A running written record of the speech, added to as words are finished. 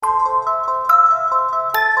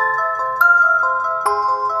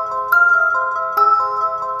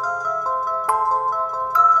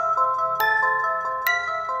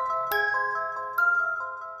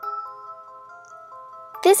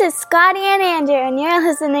This is Scotty and Andrew, and you're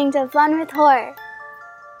listening to Fun with Horror.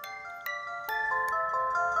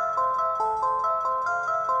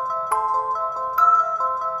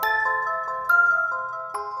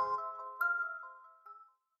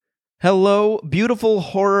 Hello, beautiful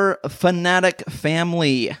horror fanatic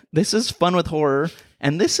family. This is Fun with Horror,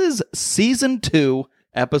 and this is Season 2,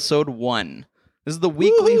 Episode 1. This is the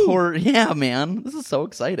weekly horror... Yeah, man. This is so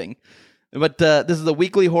exciting. But this is the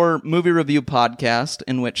weekly horror movie review podcast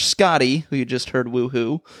in which Scotty, who you just heard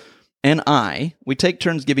woohoo, and we take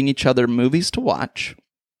turns giving each other movies to watch.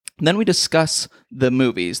 Then we discuss the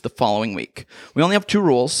movies the following week. We only have 2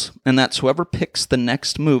 rules, and that's whoever picks the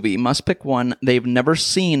next movie must pick one they've never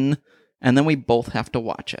seen, and then we both have to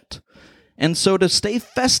watch it. And so to stay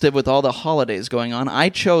festive with all the holidays going on, I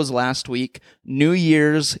chose last week New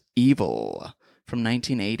Year's Evil from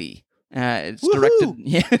 1980. It's Woo-hoo! directed...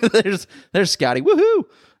 Yeah, there's Scotty. Woohoo!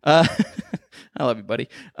 I love you, buddy.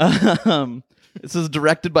 This is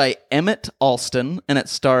directed by Emmett Alston, and it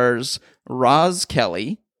stars Roz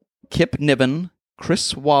Kelly, Kip Niven,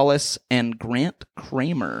 Chris Wallace, and Grant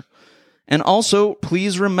Kramer. And also,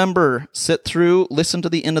 please remember, sit through, listen to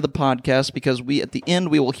the end of the podcast, because at the end,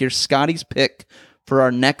 we will hear Scotty's pick for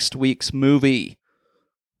our next week's movie.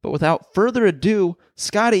 But without further ado,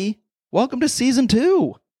 Scotty, welcome to Season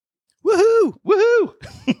 2. Woohoo! Woohoo!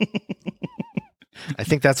 I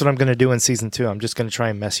think that's what I'm going to do in Season 2. I'm just going to try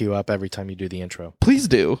and mess you up every time you do the intro. Please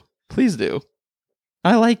do. Please do.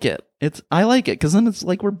 I like it. I like it, because then it's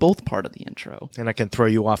like we're both part of the intro. And I can throw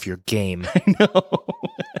you off your game. I know.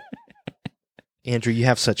 Andrew, you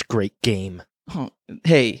have such great game. Oh,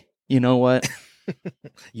 hey, you know what?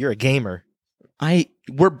 You're a gamer.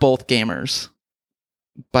 We're both gamers.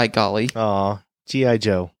 By golly. Aw, G.I.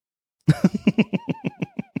 Joe.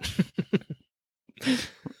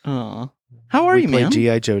 Aw. How are you, man? We played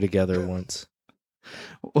G.I. Joe together once.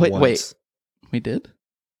 Wait. We did?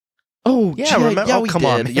 Oh, yeah, remember? Yeah, oh, we come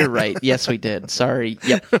did. on. You're right. Yes, we did. Sorry.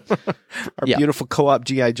 Yep. Our beautiful co-op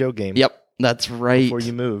G.I. Joe game. Yep, that's right. Before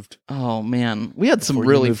you moved. Oh, man. We had some Before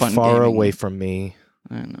really you moved fun far gaming. away from me.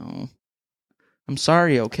 I know. I'm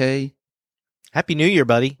sorry, okay? Happy New Year,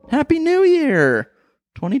 buddy. Happy New Year!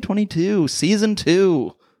 2022, Season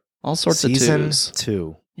 2. All sorts of twos. Season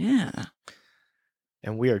 2. Yeah.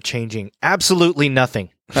 And we are changing absolutely nothing.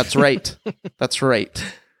 That's right. That's right.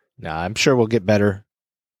 Nah, I'm sure we'll get better.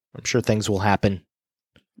 I'm sure things will happen.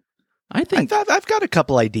 I think... I've got a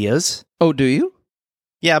couple ideas. Oh, do you?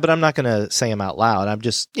 Yeah, but I'm not going to say them out loud. I'm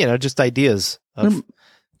just ideas of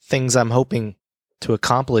things I'm hoping to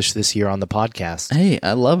accomplish this year on the podcast. Hey,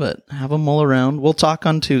 I love it. Have them all around. We'll talk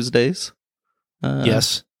on Tuesdays.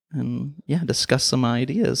 Yes. And, yeah, discuss some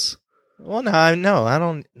ideas. Well, no, I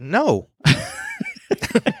don't know.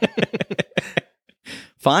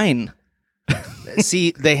 Fine.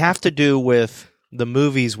 See, they have to do with the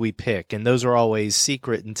movies we pick, and those are always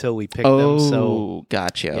secret until we pick them. So,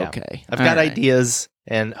 gotcha. yeah. Okay. I've got ideas,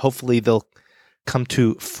 and hopefully they'll come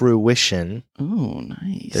to fruition. Oh,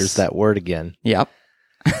 nice. There's that word again. Yep.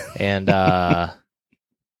 And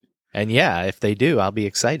and yeah, if they do, I'll be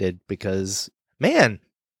excited because, man,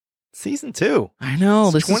 Season 2. I know.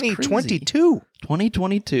 It's This 2022. is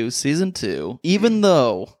 2022, Season 2. Even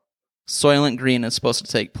though Soylent Green is supposed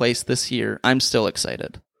to take place this year, I'm still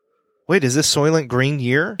excited. Wait, is this Soylent Green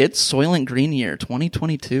year? It's Soylent Green year,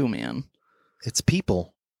 2022, man. It's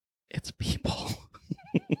people. It's people.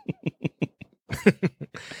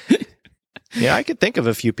 Yeah, I could think of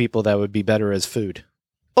a few people that would be better as food.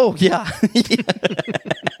 Oh, yeah.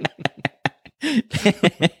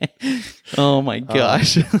 Oh, my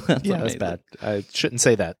gosh. That's Yeah, amazing. that's bad. I shouldn't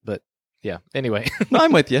say that, but yeah. Anyway. No,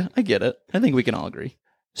 I'm with you. I get it. I think we can all agree.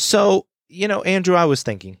 So, Andrew, I was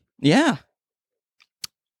thinking, Yeah.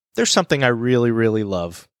 there's something I really, really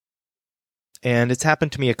love. And it's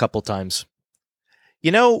happened to me a couple times.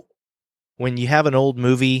 When you have an old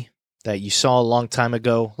movie that you saw a long time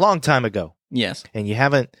ago, Yes. and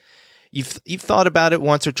you've thought about it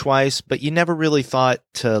once or twice, but you never really thought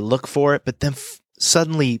to look for it. But then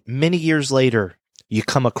suddenly, many years later, you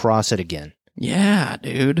come across it again. Yeah,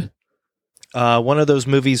 dude. One of those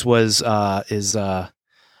movies I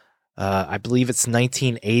believe it's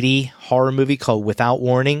 1980 horror movie called Without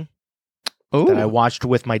Warning that I Oh, watched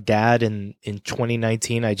with my dad in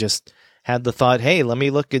 2019. I just had the thought, hey, let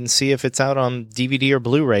me look and see if it's out on DVD or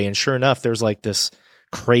Blu-ray. And sure enough, there's like this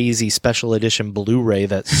crazy special edition Blu-ray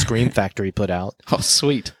that Scream Factory put out. oh,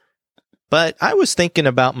 sweet. But I was thinking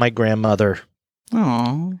about my grandmother.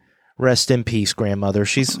 Oh, Rest in peace, grandmother.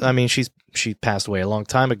 She passed away a long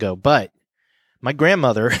time ago, but My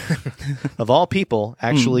grandmother, of all people,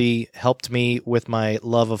 actually helped me with my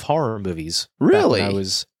love of horror movies. Really?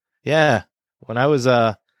 When I was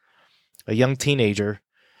a young teenager,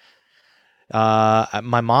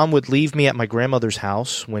 my mom would leave me at my grandmother's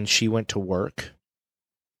house when she went to work.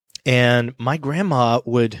 And my grandma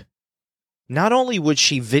would, not only would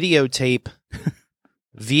she videotape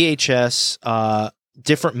VHS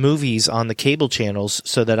different movies on the cable channels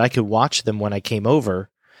so that I could watch them when I came over.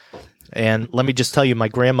 And let me just tell you, my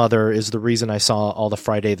grandmother is the reason I saw all the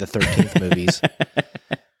Friday the 13th movies.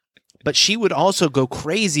 But she would also go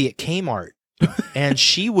crazy at Kmart, and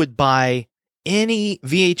she would buy any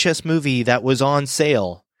VHS movie that was on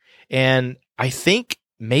sale. And I think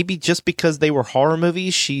maybe just because they were horror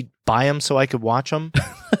movies, she'd buy them so I could watch them.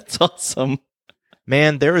 That's awesome.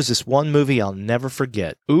 Man, there is this one movie I'll never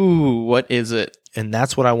forget. Ooh, what is it? And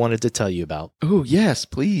that's what I wanted to tell you about. Ooh, yes,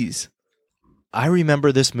 please. I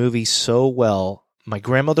remember this movie so well. My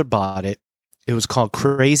grandmother bought it. It was called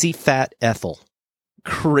Crazy Fat Ethel.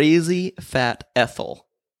 Crazy Fat Ethel.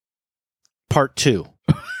 Part 2.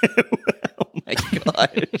 Oh my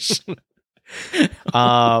gosh.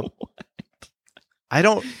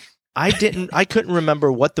 I couldn't remember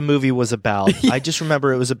what the movie was about. I just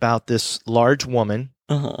remember it was about this large woman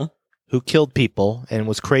who killed people and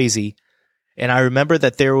was crazy. And I remember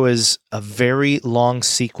that there was a very long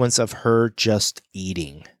sequence of her just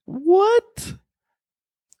eating. What?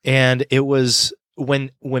 And it was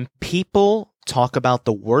when people talk about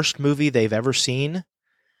the worst movie they've ever seen,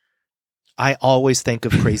 I always think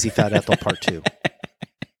of Crazy Fat Ethel Part 2.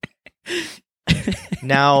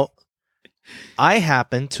 Now, I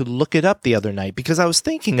happened to look it up the other night because I was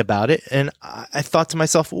thinking about it, and I thought to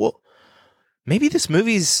myself, well, maybe this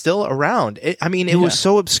movie is still around. It was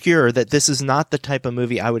so obscure that this is not the type of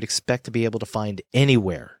movie I would expect to be able to find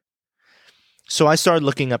anywhere. So I started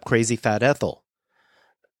looking up Crazy Fat Ethel.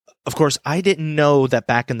 Of course, I didn't know that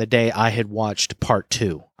back in the day I had watched Part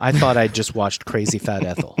 2. I thought I'd just watched Crazy Fat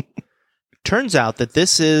Ethel. Turns out that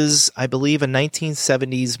this is, I believe, a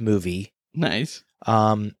 1970s movie. Nice.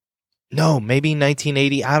 No, maybe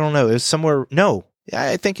 1980. I don't know. It was somewhere. No,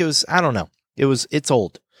 I think it was. I don't know. It's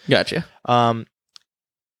old. Gotcha.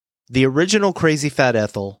 The original Crazy Fat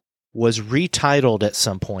Ethel was retitled at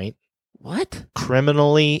some point. What?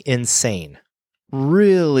 Criminally Insane.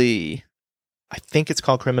 Really? I think it's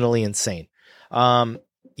called Criminally Insane.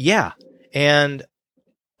 Yeah. And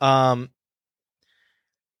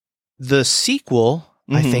the sequel,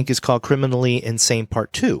 I think, is called Criminally Insane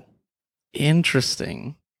Part 2.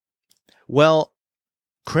 Interesting. Well,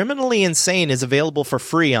 Criminally Insane is available for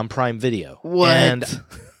free on Prime Video. What? And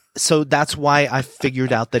so that's why I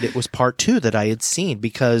figured out that it was Part 2 that I had seen,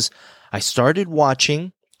 because I started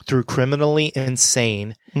watching through Criminally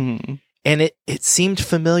Insane, and it seemed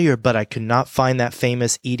familiar, but I could not find that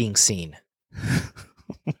famous eating scene.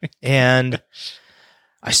 And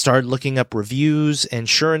I started looking up reviews, and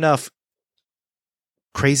sure enough,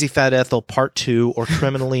 Crazy Fat Ethel Part 2 or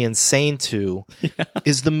Criminally Insane 2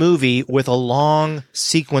 is the movie with a long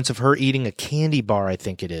sequence of her eating a candy bar, I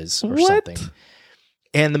think it is, or something.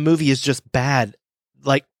 And the movie is just bad.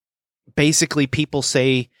 Like, basically, people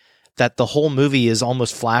say that the whole movie is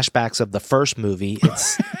almost flashbacks of the first movie.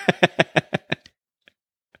 It's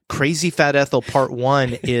Crazy Fat Ethel Part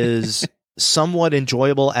 1 is somewhat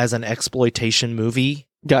enjoyable as an exploitation movie.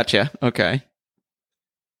 Gotcha. Okay.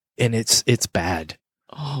 And it's bad.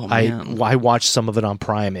 Oh, man. I watched some of it on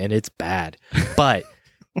Prime, and it's bad. But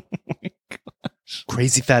Oh my gosh.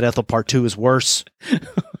 Crazy Fat Ethel Part 2 is worse.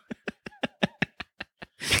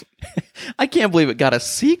 I can't believe it got a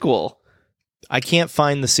sequel. I can't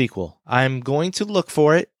find the sequel. I'm going to look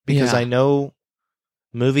for it because I know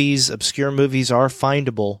obscure movies are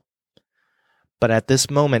findable. But at this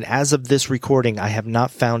moment, as of this recording, I have not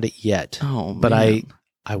found it yet. Oh, but man.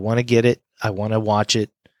 I want to get it. I want to watch it.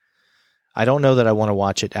 I don't know that I want to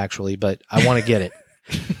watch it, actually, but I want to get it.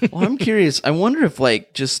 Well, I'm curious. I wonder if,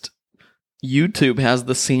 just YouTube has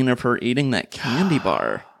the scene of her eating that candy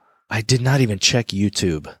bar. I did not even check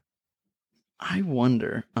YouTube. I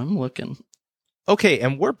wonder. I'm looking. Okay,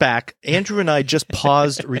 and we're back. Andrew and I just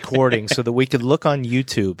paused recording so that we could look on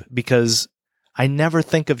YouTube, because I never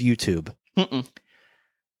think of YouTube.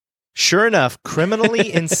 Sure enough,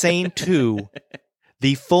 Criminally Insane 2,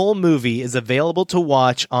 the full movie, is available to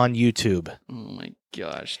watch on YouTube. Oh my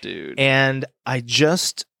gosh, dude. And I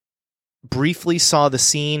just briefly saw the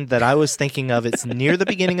scene that I was thinking of. It's near the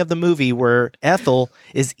beginning of the movie where Ethel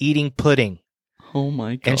is eating pudding. Oh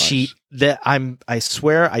my gosh. And I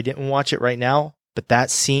swear I didn't watch it right now, but that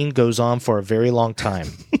scene goes on for a very long time.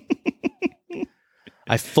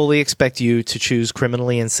 I fully expect you to choose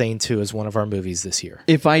Criminally Insane 2 as one of our movies this year.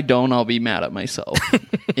 If I don't, I'll be mad at myself.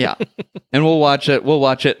 Yeah. And we'll watch it. We'll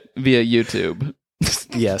watch it via YouTube.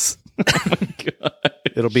 Yes. Oh my God.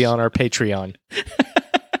 It'll be on our Patreon.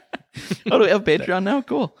 Oh, do we have Patreon now?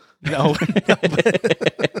 Cool. No.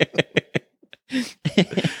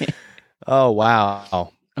 Oh,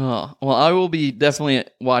 wow. Oh, well, I will be definitely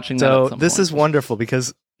watching that. So at some this point. is wonderful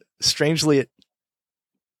because strangely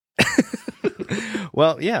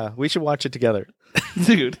well, yeah, we should watch it together.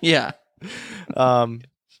 Dude, yeah. Oh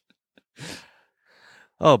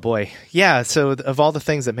boy. Yeah, so of all the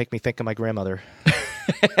things that make me think of my grandmother,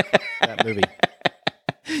 that movie.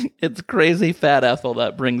 It's crazy Fat Ethel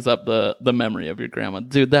that brings up the memory of your grandma.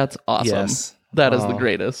 Dude, that's awesome. Yes. That is the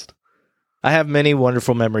greatest. I have many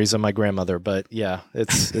wonderful memories of my grandmother, but yeah,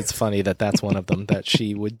 it's funny that's one of them, that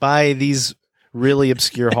she would buy these really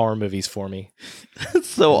obscure horror movies for me. It's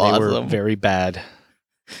so They awesome. were very bad.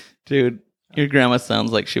 Dude, your grandma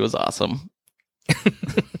sounds like she was awesome.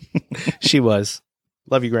 She was.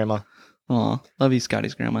 Love you, Grandma. Aw, love you,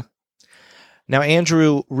 Scotty's grandma. Now,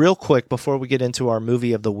 Andrew, real quick before we get into our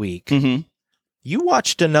movie of the week, Mm-hmm. you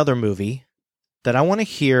watched another movie that I want to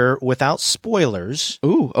hear without spoilers.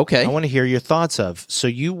 Ooh, okay. I want to hear your thoughts of. So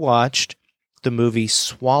you watched the movie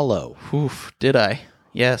Swallow, Oof, did I?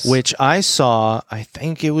 Yes. which I saw, I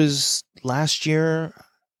think it was last year.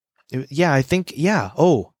 I think.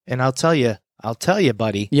 Oh, and I'll tell you,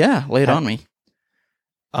 buddy. Yeah, lay it on me.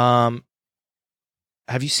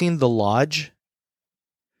 Have you seen The Lodge?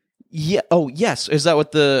 Yeah. Oh, yes. Is that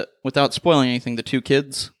with without spoiling anything, the two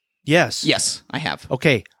kids? Yes. Yes, I have.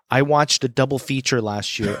 Okay. I watched a double feature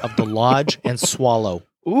last year of The Lodge and Swallow.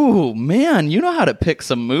 Ooh, man, you know how to pick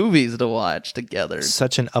some movies to watch together.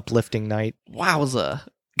 Such an uplifting night. Wowza.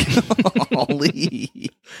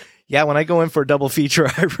 Golly. Yeah, when I go in for a double feature,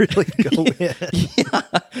 I really go in. Yeah.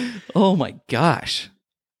 Oh my gosh.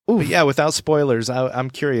 But yeah, without spoilers, I'm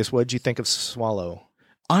curious. What did you think of Swallow?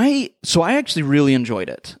 I actually really enjoyed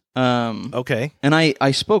it. Okay. And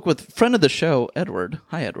I spoke with a friend of the show, Edward.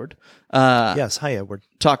 Hi, Edward. Yes. Hi, Edward.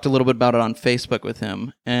 Talked a little bit about it on Facebook with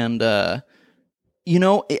him, and we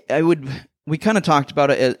kind of talked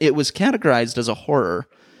about it. It was categorized as a horror,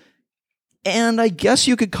 and I guess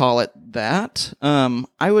you could call it that. I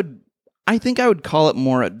think I would call it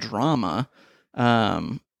more a drama.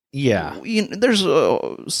 Yeah. There's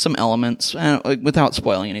some elements without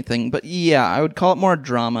spoiling anything, but yeah, I would call it more a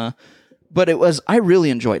drama. But I really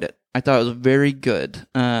enjoyed it. I thought it was very good.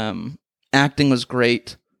 Acting was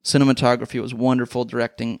great. Cinematography was wonderful.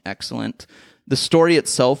 Directing, excellent. The story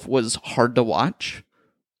itself was hard to watch.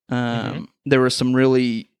 There were some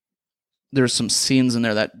scenes in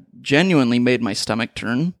there that genuinely made my stomach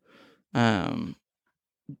turn.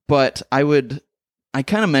 But I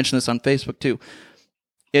kind of mentioned this on Facebook too.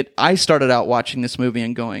 I started out watching this movie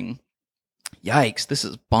and going, yikes, this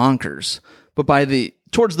is bonkers. But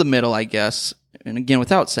towards the middle, I guess, and again,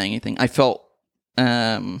 without saying anything, I felt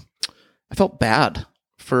bad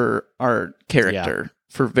for our character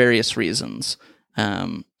for various reasons.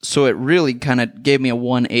 So it really kind of gave me a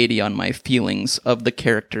 180 on my feelings of the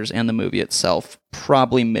characters and the movie itself,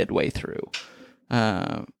 probably midway through.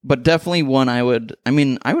 But definitely one I would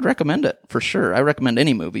recommend it for sure. I recommend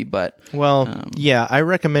any movie, but yeah, I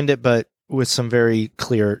recommend it, but with some very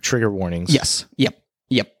clear trigger warnings. yes, yep.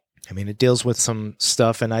 I mean, it deals with some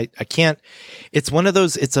stuff, and I can't. It's one of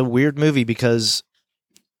those. It's a weird movie because,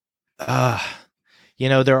 there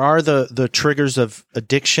are the triggers of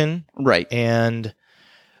addiction, Right. and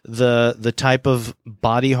the type of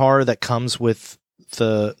body horror that comes with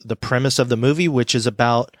the premise of the movie, which is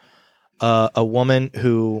about a woman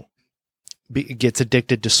who gets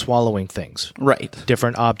addicted to swallowing things, Right.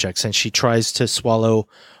 different objects, and she tries to swallow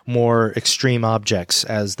more extreme objects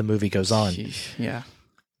as the movie goes on. Yeah.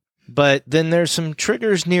 But then there's some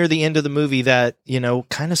triggers near the end of the movie that,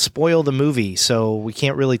 kind of spoil the movie, so we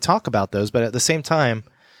can't really talk about those. But at the same time,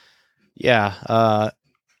 yeah,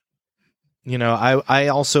 I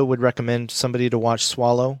also would recommend somebody to watch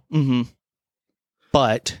Swallow. Mm-hmm.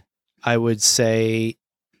 But I would say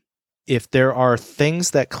if there are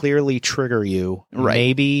things that clearly trigger you, Right.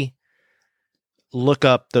 maybe look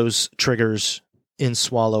up those triggers in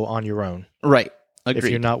Swallow on your own. Right. Agreed. If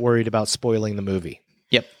you're not worried about spoiling the movie.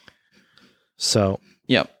 Yep. So.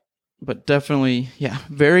 Yep. But definitely, yeah,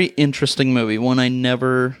 very interesting movie. One I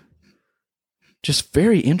never... Just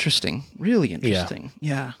very interesting. Really interesting.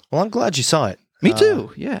 Yeah. Well, I'm glad you saw it. Me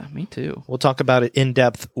too. Yeah, me too. We'll talk about it in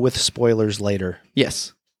depth with spoilers later.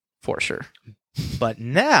 Yes, for sure. But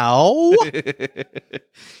now...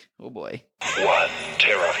 Oh boy. One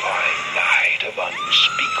terrifying night of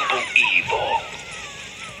unspeakable evil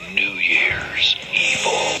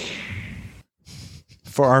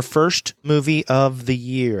for our first movie of the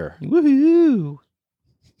year. Woohoo!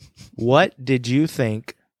 What did you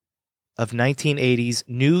think of 1980's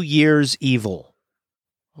New Year's Evil?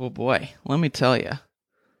 Oh boy, let me tell you.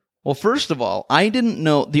 Well, first of all, I didn't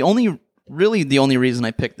know the only reason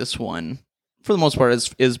I picked this one, for the most part,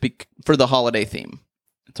 is for the holiday theme.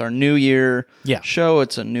 It's our New Year show.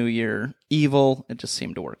 It's a New Year Evil. It just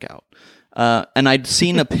seemed to work out. And I'd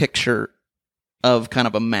seen a picture of kind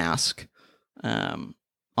of a mask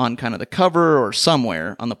on kind of the cover or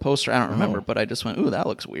somewhere on the poster. I don't remember, but I just went, ooh, that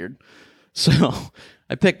looks weird. So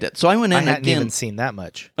I picked it. So I went in. I hadn't even seen that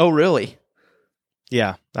much. Oh, really?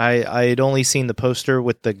 Yeah, I had only seen the poster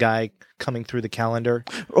with the guy coming through the calendar.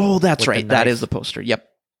 Oh, that's right. That is the poster. Yep.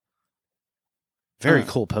 Very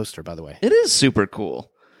cool poster, by the way. It is super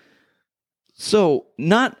cool. So,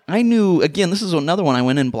 I knew, again, this is another one I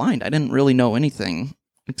went in blind. I didn't really know anything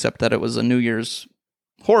except that it was a New Year's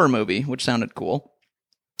horror movie, which sounded cool.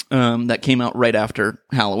 That came out right after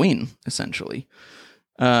Halloween, essentially,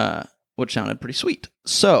 which sounded pretty sweet.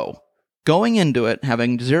 So, going into it,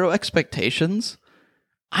 having zero expectations,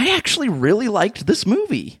 I actually really liked this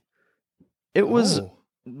movie. It was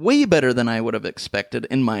way better than I would have expected,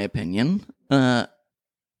 in my opinion, and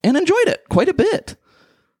enjoyed it quite a bit.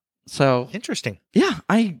 So interesting. Yeah,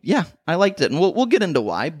 I liked it, and we'll get into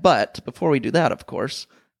why. But before we do that, of course,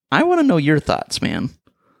 I want to know your thoughts, man.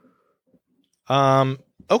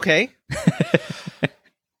 Okay.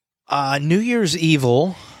 New Year's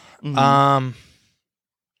Evil. Mm-hmm.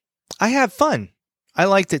 I had fun. I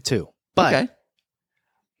liked it too, but okay.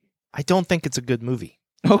 I don't think it's a good movie.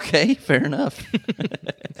 Okay, fair enough.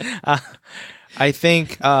 I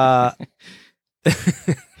think.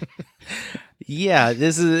 Yeah,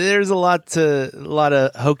 there's a lot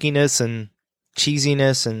of hokiness and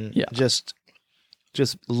cheesiness and just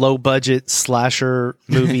low budget slasher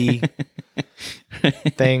movie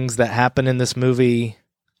things that happen in this movie.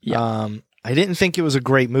 Yeah. I didn't think it was a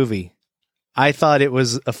great movie. I thought it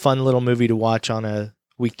was a fun little movie to watch on a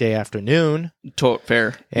weekday afternoon.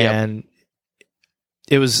 Fair. And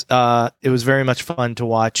it was very much fun to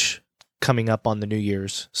watch coming up on the New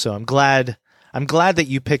Year's. So I'm glad that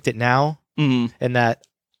you picked it now. Mm-hmm. And that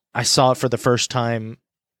I saw it for the first time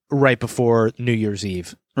right before New Year's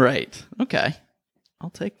Eve. Right. Okay. I'll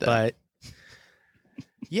take that. But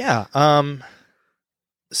yeah.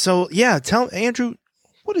 So yeah, tell Andrew,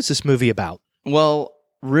 what is this movie about? Well,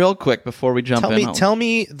 real quick before we jump in, tell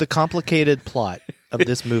me the complicated plot of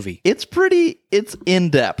this movie. It's in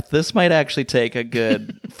depth. This might actually take a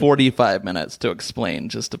good 45 minutes to explain,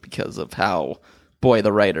 just because of how, boy,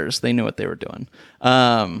 the writers, they knew what they were doing.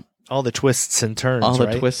 All the twists and turns,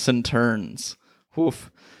 the twists and turns. Oof.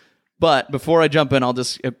 But before I jump in, I'll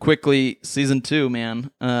just quickly, season 2, man,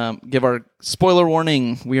 give our spoiler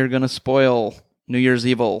warning. We are going to spoil New Year's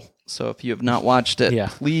Evil. So if you have not watched it,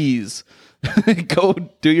 please go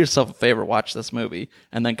do yourself a favor, watch this movie,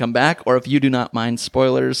 and then come back. Or if you do not mind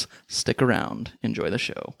spoilers, stick around. Enjoy the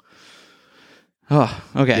show. Oh,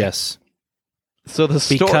 okay. Yes. So the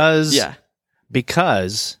story...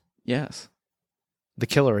 Because... Yes. The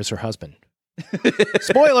killer is her husband.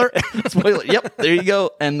 Spoiler! Spoiler. Yep, there you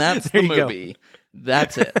go. And that's the movie.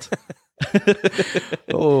 That's it.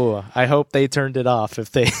 Oh, I hope they turned it off if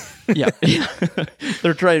they... yeah.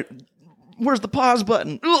 They're trying... Where's the pause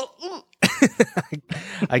button?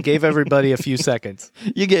 I gave everybody a few seconds.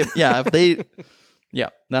 You gave... Yeah, if they... Yeah,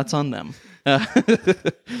 that's on them.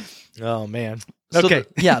 Oh, man. Okay.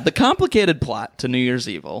 So the complicated plot to New Year's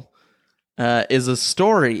Evil... is a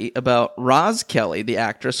story about Roz Kelly, the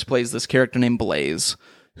actress who plays this character named Blaze,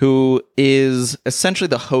 who is essentially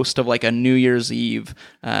the host of like a New Year's Eve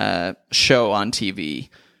show on TV.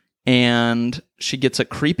 And she gets a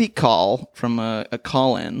creepy call from a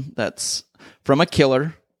call-in that's from a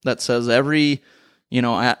killer that says at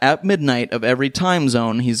midnight of every time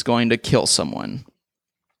zone, he's going to kill someone.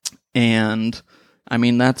 And I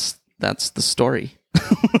mean, that's the story.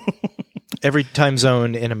 Every time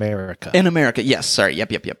zone in America. In America, yes. Sorry.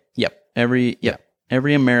 Yep. Every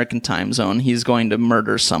American time zone, he's going to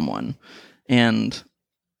murder someone, and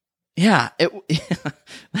I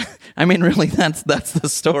mean, really, that's the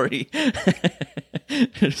story.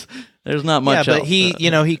 there's not much. Yeah, but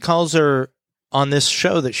else. he calls her on this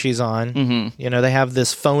show that she's on. Mm-hmm. They have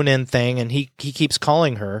this phone-in thing, and he keeps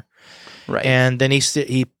calling her, right? And then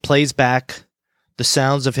he plays back the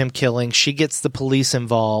sounds of him killing. She gets the police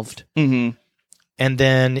involved. Mm-hmm. And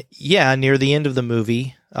then, near the end of the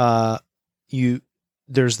movie,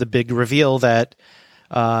 there's the big reveal that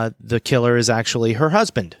the killer is actually her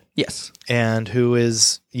husband. Yes. And who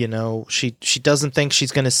is, she doesn't think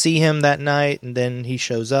she's going to see him that night, and then he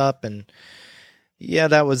shows up, and yeah,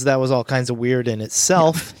 that was all kinds of weird in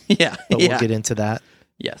itself. Yeah. But we'll get into that.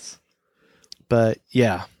 Yes. But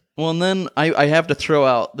yeah. Well, and then I have to throw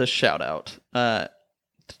out this shout out.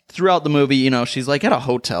 Throughout the movie, you know, she's like at a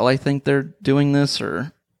hotel. I think they're doing this,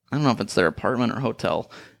 or I don't know if it's their apartment or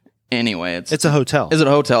hotel. Anyway, It's a hotel. Is it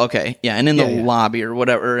a hotel? Okay. Yeah. And in the Yeah. lobby or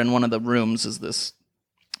whatever, in one of the rooms is this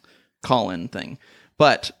call-in thing.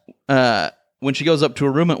 But when she goes up to a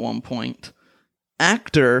room at one point,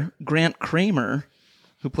 actor Grant Kramer,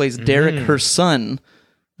 who plays Derek, her son,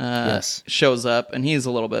 Yes. shows up, and he's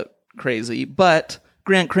a little bit crazy. But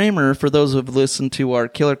Grant Kramer, for those who have listened to our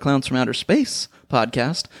Killer Clowns from Outer Space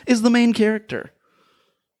podcast, is the main character.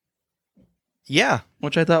 Yeah.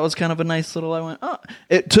 Which I thought was kind of a nice little. I went, oh.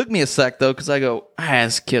 It took me a sec, though, because I go,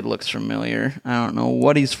 this kid looks familiar. I don't know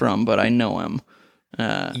what he's from, but I know him.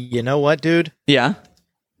 You know what, dude? Yeah?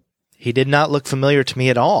 He did not look familiar to me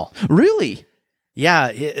at all. Really?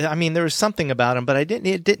 Yeah. I mean, there was something about him, but it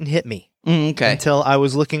didn't hit me Okay. until I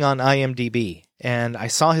was looking on IMDb. And I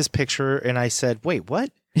saw his picture, and I said, wait, what?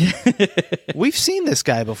 We've seen this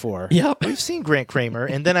guy before. Yep. We've seen Grant Kramer.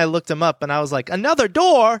 And then I looked him up, and I was like, another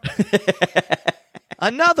door?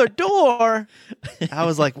 Another door? I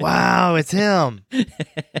was like, wow, it's him.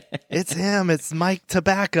 It's him. It's Mike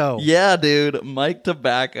Tobacco. Yeah, dude. Mike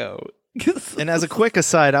Tobacco. And as a quick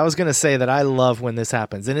aside, I was going to say that I love when this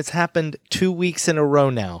happens. And it's happened 2 weeks in a row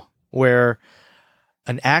now, where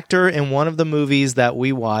an actor in one of the movies that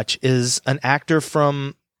we watch is an actor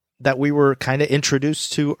from that we were kind of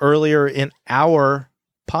introduced to earlier in our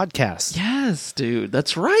podcast. Yes, dude.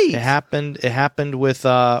 That's right. It happened with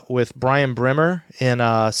Brian Brimmer in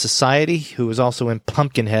Society, who was also in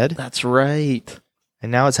Pumpkinhead. That's right.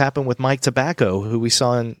 And now it's happened with Mike Tobacco, who we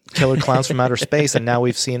saw in Killer Clowns from Outer Space, and now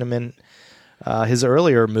we've seen him in his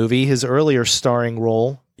earlier movie, his earlier starring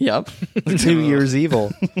role, Yep. New Year's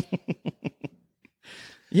Evil.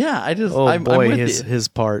 Yeah, I'm with you. his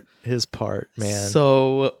part, man.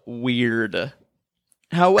 So weird.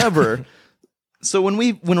 However, so when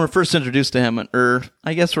we're first introduced to him, or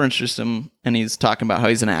I guess we're introduced to him, and he's talking about how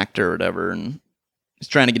he's an actor or whatever, and he's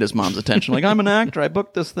trying to get his mom's attention. Like, I'm an actor. I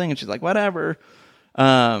booked this thing, and she's like, whatever.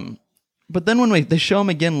 But then when they show him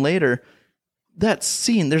again later, there's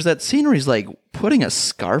that scene where he's like putting a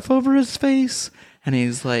scarf over his face, and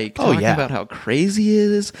he's like talking about how crazy he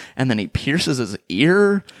is, and then he pierces his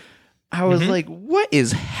ear. I was like, what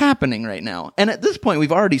is happening right now? And at this point,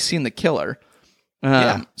 we've already seen the killer.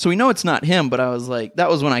 So we know it's not him, but I was like, that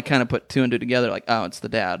was when I kind of put two and two together, like, oh, it's the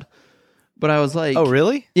dad. But I was like, oh,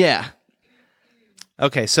 really? Yeah.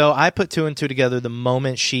 Okay, so I put two and two together the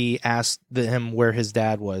moment she asked him where his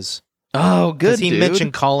dad was. Oh, good, because he dude.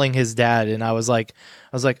 mentioned calling his dad, and I was like,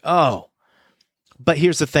 oh. But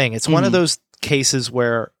here's the thing: it's one of those cases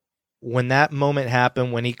where, when that moment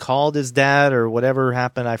happened, when he called his dad or whatever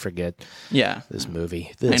happened, I forget. Yeah, this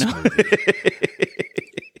movie.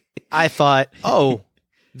 I thought, oh,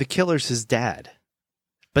 the killer's his dad.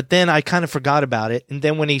 But then I kind of forgot about it, and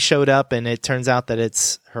then when he showed up, and it turns out that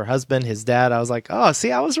it's her husband, his dad, I was like, oh,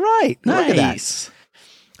 see, I was right. Nice. Look at that.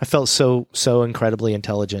 I felt so incredibly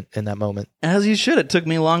intelligent in that moment. As you should. It took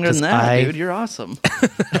me longer than that, dude. You're awesome.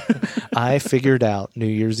 I figured out New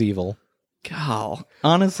Year's Evil. God,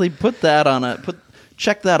 honestly,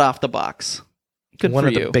 check that off the box. Good One for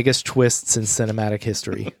of you. the biggest twists in cinematic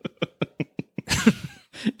history.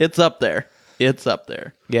 It's up there. It's up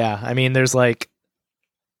there. Yeah, I mean, there's like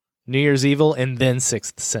New Year's Evil and then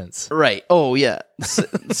Sixth Sense. Right. Oh, yeah.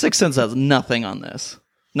 Sixth Sense has nothing on this.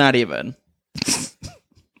 Not even.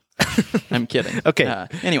 I'm kidding. Okay.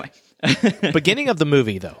 Anyway. Beginning of the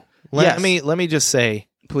movie, though. Let me just say,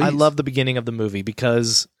 Please. I love the beginning of the movie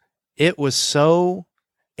because it was so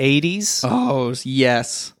 80s. Oh,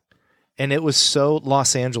 yes. And it was so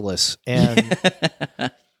Los Angeles. And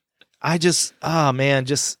I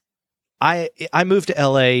moved to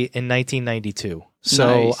LA in 1992.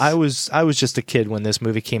 So Nice. I was just a kid when this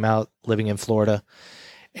movie came out, living in Florida.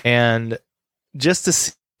 And just to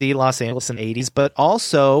see Los Angeles in the 80s, but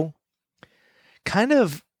also kind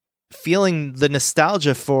of feeling the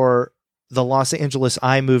nostalgia for the Los Angeles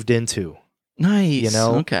I moved into. Nice. You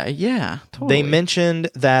know? Okay. Yeah. Totally. They mentioned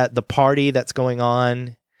that the party that's going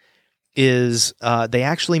on is, they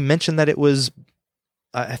actually mentioned that it was,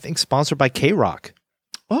 I think, sponsored by K-Rock.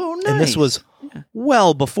 Oh, nice. And this was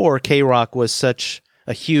well before K-Rock was such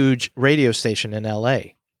a huge radio station in LA.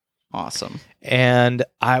 Awesome. And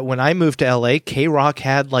when I moved to LA, K-Rock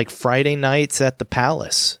had like Friday nights at the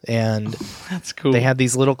Palace, and That's cool. they had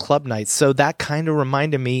these little club nights. So that kind of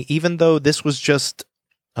reminded me, even though this was just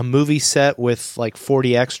a movie set with like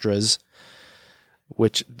 40 extras,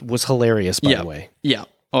 which was hilarious, by the way. Yeah.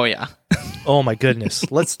 Oh, yeah. Oh my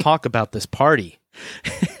goodness. Let's talk about this party.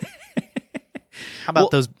 How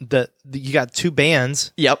about you got two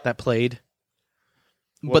bands Yep. that played.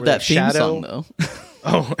 What But were that they, theme Shadow? song, though.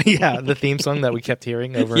 Oh, yeah, the theme song that we kept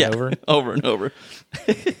hearing over and over. Over and over.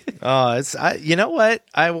 Oh, you know what?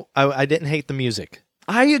 I didn't hate the music.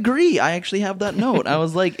 I agree. I actually have that note. I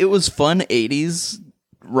was like, it was fun 80s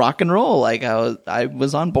rock and roll. Like I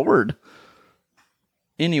was on board.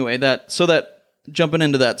 Anyway, jumping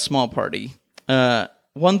into that small party.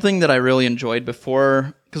 One thing that I really enjoyed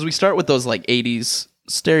before, because we start with those like 80s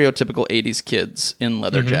stereotypical 80s kids in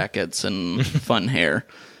leather jackets and fun hair,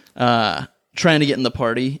 trying to get in the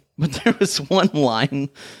party. But there was one line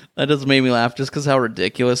that just made me laugh just because how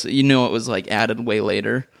ridiculous. You know, it was like added way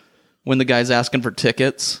later when the guy's asking for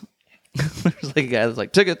tickets. There's like a guy that's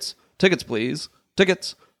like, tickets, please,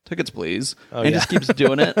 tickets, please. Oh, and yeah. just keeps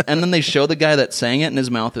doing it. And then they show the guy that sang it and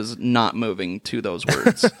his mouth is not moving to those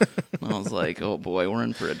words. I was like, oh boy, we're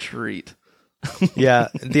in for a treat. Yeah,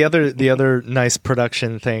 the other nice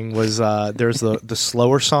production thing was there's the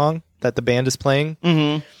slower song that the band is playing,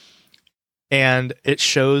 and it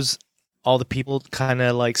shows all the people kind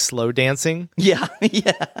of like slow dancing. Yeah,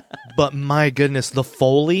 yeah. But my goodness, the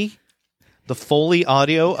Foley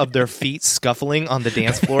audio of their feet scuffling on the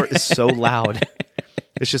dance floor is so loud.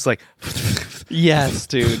 It's just like, Yes,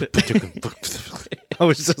 dude. I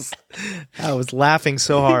was laughing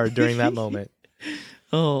so hard during that moment.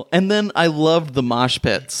 Oh, and then I loved the mosh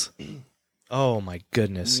pits. Oh my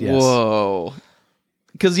goodness, yes. Whoa.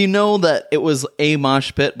 Because you know that it was a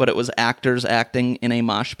mosh pit, but it was actors acting in a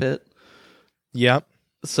mosh pit. Yep.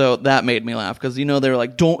 So that made me laugh because, you know, they were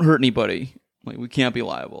like, don't hurt anybody. Like, we can't be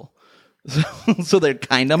liable. So they're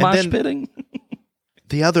kind of mosh pitting.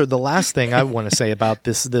 The last thing I want to say about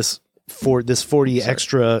this 40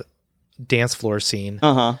 extra dance floor scene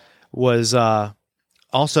was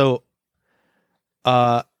also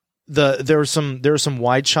there were some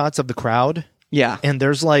wide shots of the crowd. Yeah. And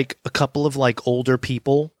there's like a couple of like older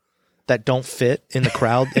people that don't fit in the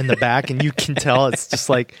crowd in the back, and you can tell it's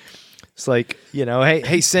like, you know,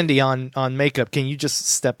 hey Cindy on makeup, can you just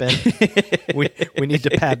step in? we need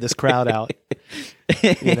to pad this crowd out.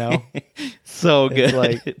 You know, so good. It's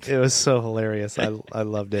like, it was so hilarious. I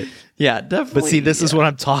loved it. Yeah, definitely. But see, this is what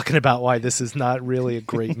I'm talking about. Why this is not really a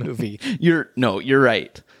great movie. You're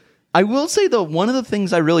right. I will say though, one of the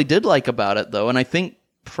things I really did like about it though, and I think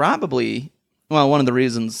probably, well, one of the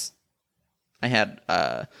reasons I had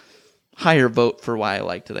a higher vote for why I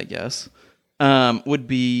liked it, I guess, would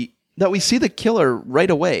be that we see the killer right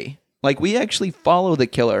away. Like, we actually follow the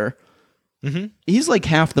killer. Mm-hmm. He's like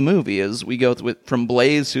half the movie as we go from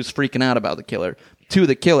Blaze, who's freaking out about the killer, to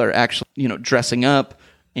the killer actually, you know, dressing up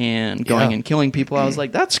and going and killing people. I was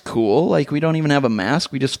like, that's cool. Like, we don't even have a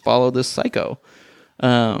mask. We just follow this psycho.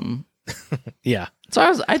 Yeah.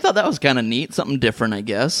 So I thought that was kind of neat, something different, I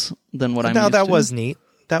guess, than what I'm used to. That was neat.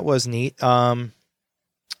 That was neat. You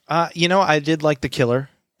know, I did like the killer.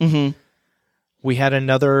 Mm-hmm. We had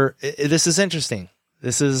another. This is interesting.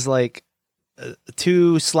 This is like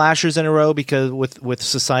 2 slashers in a row because with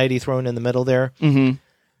Society thrown in the middle there. Mm-hmm.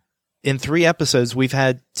 In 3 episodes, we've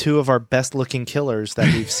had 2 of our best looking killers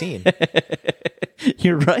that we've seen.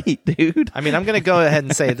 You're right, dude. I mean, I'm going to go ahead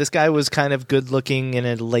and say this guy was kind of good looking in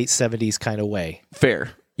a late 70s kind of way.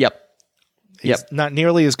 Fair. Yep. He's not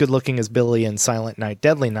nearly as good looking as Billy in Silent Night,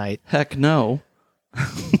 Deadly Night. Heck no.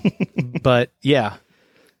 But yeah,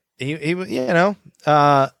 he you know,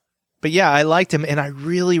 but yeah, I liked him, and I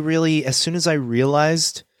really, really, as soon as I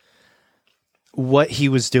realized what he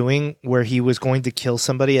was doing, where he was going to kill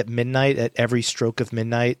somebody at midnight, at every stroke of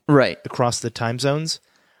midnight, Right. across the time zones,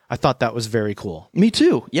 I thought that was very cool. Me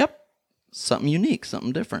too. Yep. Something unique,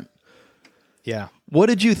 something different. Yeah. What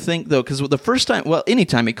did you think, though? Because the first time, well,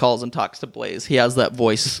 anytime he calls and talks to Blaze, he has that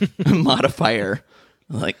voice modifier.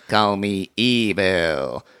 Like, call me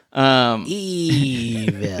evil. Evil.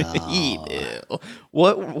 Evil.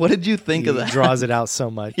 What did you think of He that? draws it out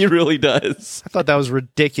so much. He really does. I thought that was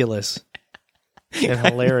ridiculous and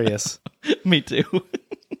hilarious. Me too.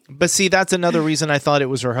 But see, that's another reason I thought it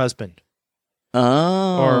was her husband.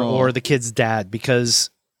 Oh. Or the kid's dad, because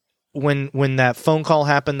when that phone call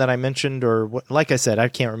happened that I mentioned, or like I said, I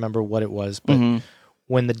can't remember what it was, but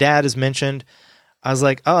when the dad is mentioned, I was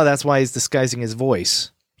like, oh, that's why he's disguising his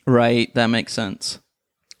voice. Right, that makes sense.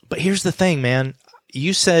 But here's the thing, man.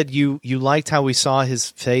 You said you liked how we saw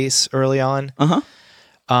his face early on.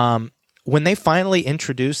 Uh-huh. When they finally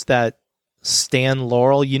introduced that Stan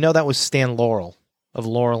Laurel, you know that was Stan Laurel of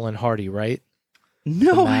Laurel and Hardy, right?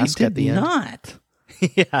 No, I mask at did the end. not.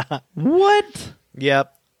 Yeah. What?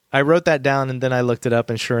 Yep. I wrote that down and then I looked it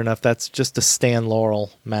up, and sure enough, that's just a Stan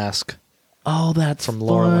Laurel mask. Oh, that's From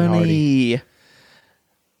Laurel and Hardy. funny.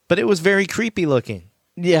 But it was very creepy looking.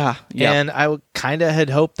 Yeah. And I kind of had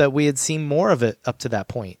hoped that we had seen more of it up to that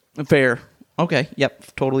point. Fair. Okay.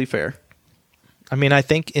 Yep. Totally fair. I mean, I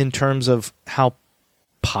think in terms of how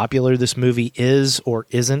popular this movie is or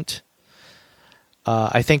isn't,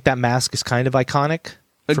 I think that mask is kind of iconic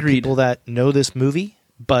for Agreed. people that know this movie,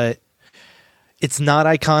 but it's not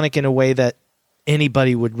iconic in a way that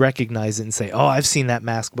anybody would recognize it and say, oh, I've seen that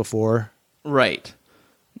mask before. Right.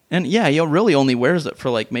 And yeah, he really only wears it for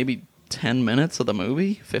like maybe 10 minutes of the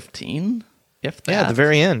movie, 15, if that. Yeah, at the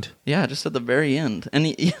very end. Yeah, just at the very end. And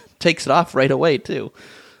he takes it off right away, too.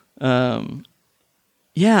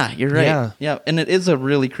 Yeah, you're right. Yeah, and it is a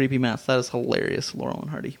really creepy mask. That is hilarious, Laurel and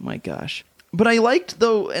Hardy. My gosh. But I liked,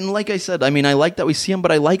 though, and like I said, I mean, I like that we see him,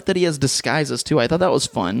 but I like that he has disguises, too. I thought that was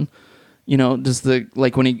fun. You know, does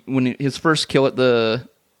his first kill at the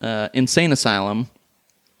insane asylum,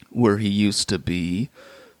 where he used to be.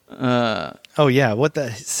 Oh, yeah. What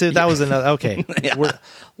the? So that was another. Okay. Yeah.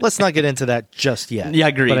 Let's not get into that just yet. Yeah,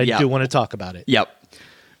 agreed. But I Yeah. do want to talk about it. Yep.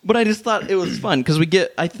 But I just thought it was fun because we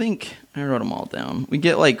get, I think, I wrote them all down. We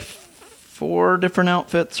get like 4 different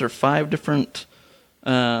outfits or 5 different,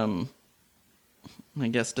 I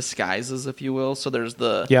guess, disguises, if you will. So there's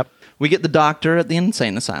we get the doctor at the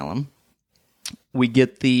insane asylum. We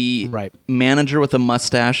get the manager with a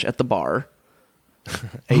mustache at the bar.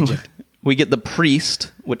 Agent. We get the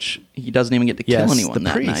priest, which he doesn't even get to kill anyone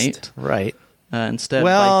that night. Right. Instead,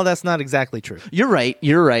 that's not exactly true. You're right. He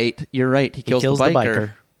kills the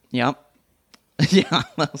biker. Yep.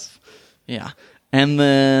 Yeah. And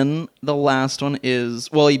then the last one is,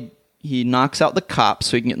 he knocks out the cops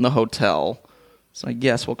so he can get in the hotel. So I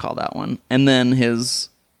guess we'll call that one. And then his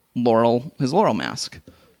laurel mask.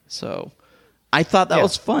 So I thought that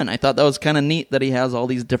was fun. I thought that was kind of neat that he has all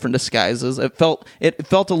these different disguises. It felt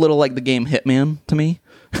a little like the game Hitman to me,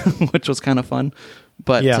 which was kind of fun.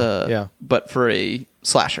 But but for a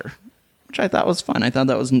slasher, which I thought was fun. I thought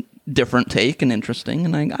that was a different take and interesting,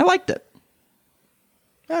 and I liked it.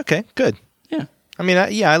 Okay, good. Yeah. I mean,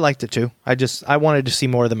 I liked it too. I wanted to see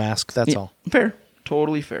more of the mask. That's all. Fair.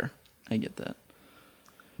 Totally fair. I get that.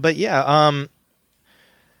 But yeah,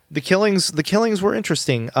 the killings were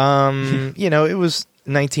interesting. You know, it was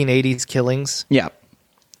 1980s killings. Yeah.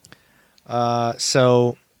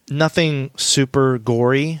 So nothing super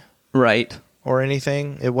gory. Right. Or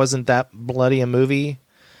anything. It wasn't that bloody a movie.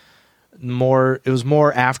 It was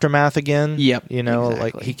more aftermath again. Yep. You know,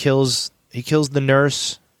 exactly. like he kills the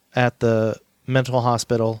nurse at the mental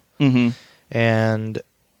hospital. Mm-hmm. And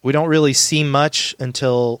we don't really see much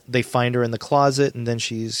until they find her in the closet, and then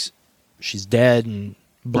she's dead and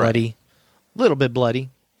bloody. A little bit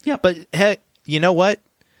bloody. Yeah. But heck, you know what?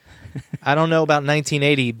 I don't know about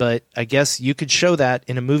 1980, but I guess you could show that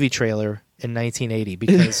in a movie trailer in 1980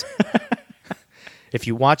 because if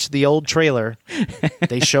you watch the old trailer,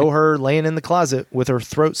 they show her laying in the closet with her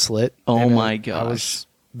throat slit. Oh my gosh. I was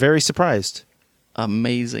very surprised.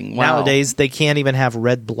 Amazing. Wow. Nowadays, they can't even have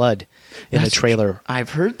red blood in the trailer.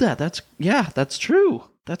 I've heard that. That's true.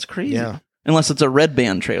 That's crazy. Yeah. Unless it's a Red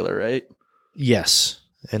Band trailer, right? Yes,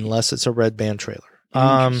 unless it's a red band trailer.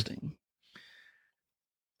 Interesting.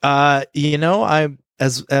 You know, I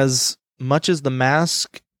as much as The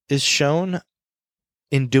Mask is shown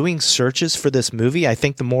in doing searches for this movie, I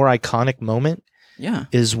think the more iconic moment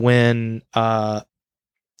is when I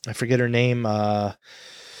forget her name, the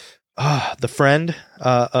friend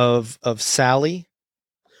of Sally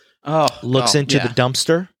looks into the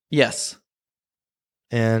dumpster. Yes.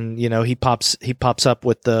 And you know, he pops up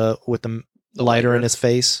with the lighter in his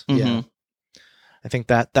face. Mm-hmm. Yeah. I think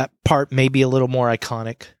that part may be a little more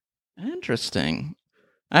iconic. Interesting.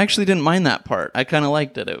 I actually didn't mind that part. I kind of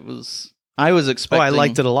liked it. I was expecting. Oh, I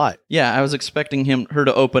liked it a lot. Yeah, I was expecting her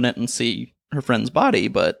to open it and see her friend's body,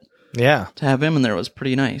 but to have him in there was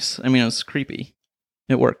pretty nice. I mean, it was creepy.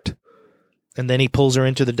 It worked. And then he pulls her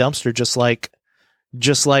into the dumpster, just like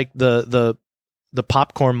the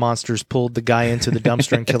popcorn monsters pulled the guy into the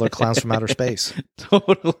dumpster in Killer Clowns from Outer Space.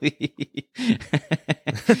 Totally.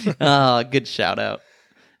 Oh, good shout out.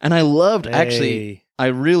 And I loved, actually, I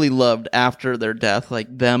really loved after their death,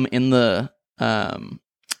 like them in the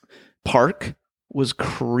park was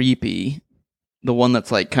creepy. The one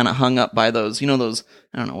that's like kind of hung up by those, I don't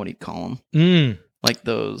know, what do you call them? Like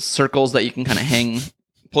those circles that you can kind of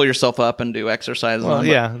pull yourself up and do exercises on.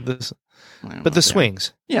 Yeah. But the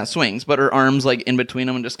swings. Yeah, swings. But her arms like in between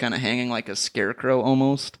them and just kind of hanging like a scarecrow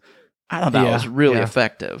almost. I thought that was really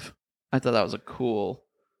effective. I thought that was a cool.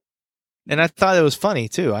 And I thought it was funny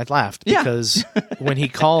too. I laughed because when he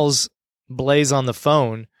calls Blaze on the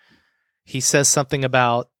phone, he says something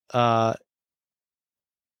about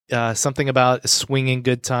something about a swinging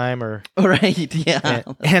good time, or Right. Yeah.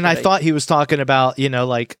 and I thought he was talking about,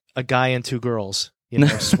 like a guy and two girls,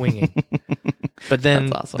 swinging. But then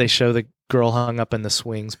That's awesome. they show the girl hung up in the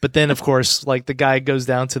swings. But then, of course, like the guy goes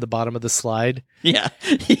down to the bottom of the slide, Yeah.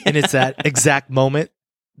 and it's that exact moment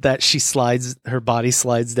that her body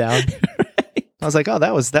slides down. I was like, oh,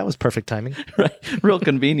 that was perfect timing. Right. Real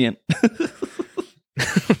convenient.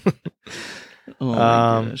 Oh my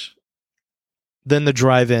gosh. Then the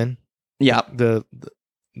drive-in, Yeah. the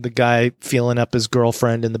guy feeling up his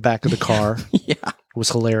girlfriend in the back of the car Yeah. was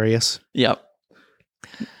hilarious. Yep.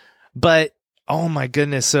 But oh my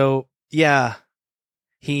goodness, so yeah,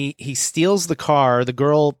 he steals the car. The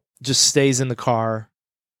girl just stays in the car,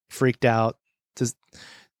 freaked out.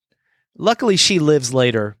 Luckily, she lives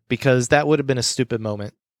later, because that would have been a stupid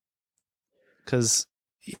moment. Because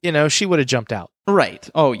she would have jumped out. Right.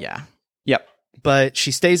 Oh yeah. Yep. But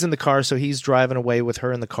she stays in the car, so he's driving away with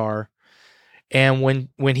her in the car. And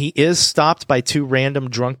when he is stopped by two random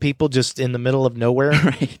drunk people just in the middle of nowhere,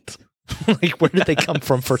 Right. like where did they come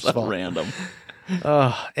from? First of all, random.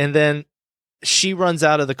 And then she runs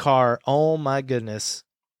out of the car. Oh my goodness,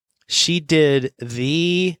 she did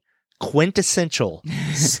the quintessential,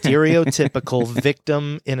 stereotypical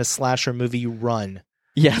victim in a slasher movie run.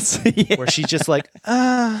 Yes. Yeah. Where she's just like,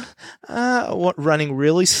 running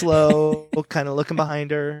really slow, kind of looking behind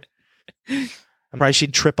her. I'm probably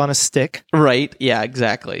she'd trip on a stick. Right. Yeah.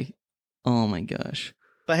 Exactly. Oh my gosh.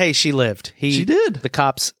 But hey, she lived. She did. The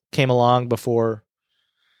cops came along before.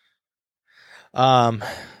 Yeah.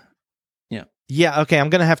 Yeah. Okay. I'm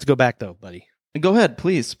gonna have to go back though, buddy. Go ahead,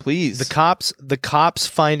 please. Please. The cops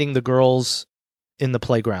finding the girls in the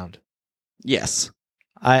playground. Yes.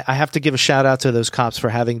 I have to give a shout out to those cops for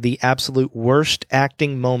having the absolute worst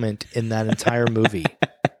acting moment in that entire movie.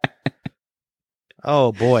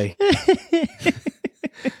 Oh boy.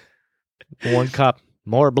 One cop,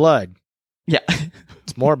 more blood. Yeah.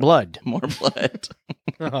 It's more blood. More blood.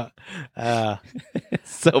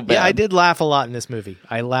 So bad. Yeah, I did laugh a lot in this movie.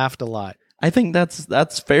 I laughed a lot. I think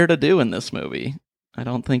that's fair to do in this movie. I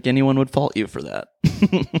don't think anyone would fault you for that.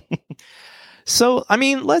 So, I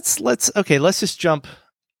mean, let's just jump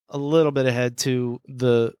a little bit ahead to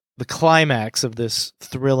the climax of this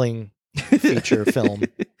thrilling feature film.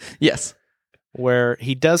 Yes. Where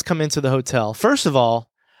he does come into the hotel. First of all,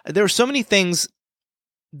 there were so many things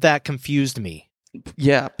that confused me.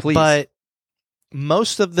 Yeah, please. But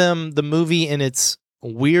most of them, the movie in its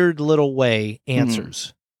weird little way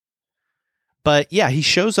answers. But yeah, he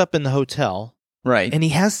shows up in the hotel. Right. And he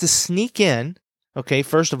has to sneak in. Okay,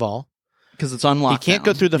 first of all. Because it's unlocked. He can't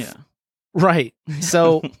go through the... Right.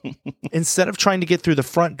 So instead of trying to get through the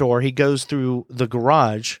front door, he goes through the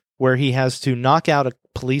garage where he has to knock out a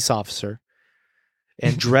police officer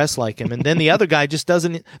and dress like him. And then the other guy just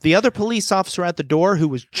doesn't... The other police officer at the door who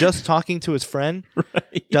was just talking to his friend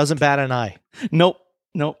doesn't bat an eye. Nope.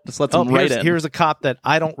 Just lets him right in. Here's a cop that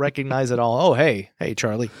I don't recognize at all. Oh, hey,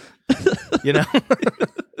 Charlie.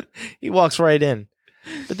 He walks right in.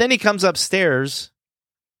 But then he comes upstairs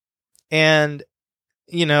and,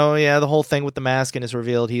 the whole thing with the mask and is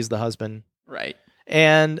revealed he's the husband. Right.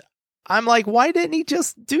 And I'm like, why didn't he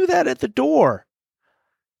just do that at the door?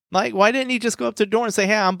 Like, why didn't he just go up to the door and say,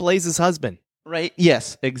 hey, I'm Blaze's husband? Right.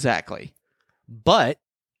 Yes, exactly. But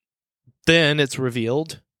then it's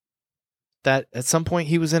revealed that at some point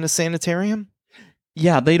he was in a sanitarium.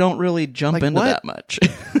 Yeah, they don't really jump Like, into what? that much.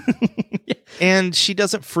 And she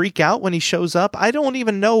doesn't freak out when he shows up. I don't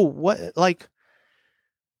even know what.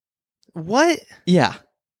 Yeah.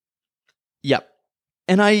 Yep.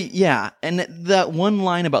 And that one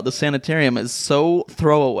line about the sanitarium is so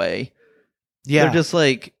throwaway. Yeah. They're just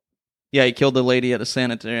like, yeah, he killed the lady at a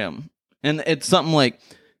sanitarium. And it's something like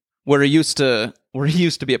where he used to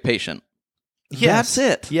be a patient. Yes. That's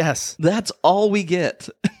it. Yes. That's all we get.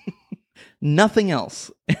 Nothing else.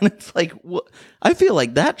 And it's like, I feel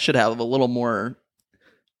like that should have a little more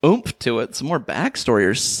oomph to it, some more backstory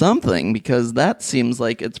or something, because that seems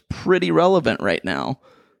like it's pretty relevant right now.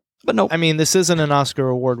 But no. I mean, this isn't an Oscar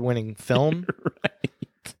award-winning film.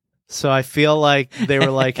 Right. So I feel like they were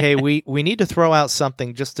like, hey, we need to throw out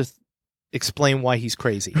something just to explain why he's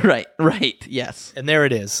crazy. Right. Yes. And there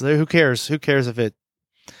it is. Who cares? Who cares if it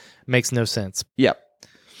makes no sense? Yep.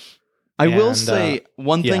 I will say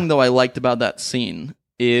one thing, yeah. though, I liked about that scene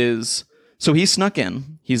is, so he snuck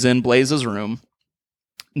in. He's in Blaze's room.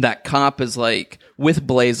 That cop is like with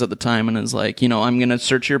Blaze at the time and is like, I'm going to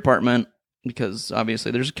search your apartment because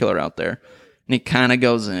obviously there's a killer out there. And he kind of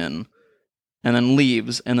goes in and then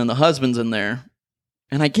leaves. And then the husband's in there.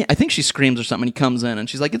 And I think she screams or something. And he comes in and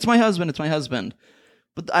she's like, it's my husband.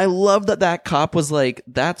 But I love that cop was like,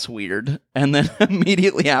 "That's weird," and then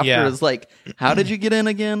immediately after Yeah. is like, "How did you get in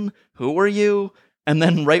again? Who were you?" And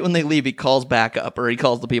then right when they leave, he calls back up, or he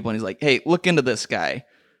calls the people, and he's like, "Hey, look into this guy."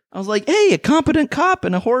 I was like, "Hey, a competent cop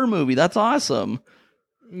in a horror movie. That's awesome."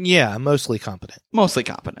 Yeah, mostly competent. Mostly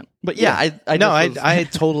competent, but yeah, I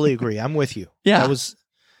totally agree. I'm with you. Yeah.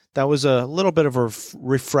 That was a little bit of a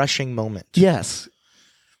refreshing moment. yes.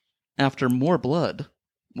 After more blood.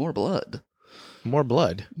 More blood. More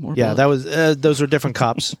Yeah, blood. that was those are different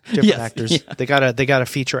cops, different Yes, actors. yeah. They got a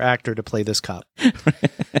feature actor to play this cop.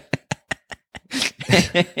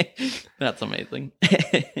 That's amazing.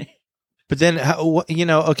 But then,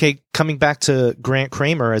 okay, coming back to Grant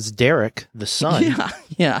Kramer as Derek, the son.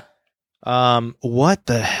 Yeah. What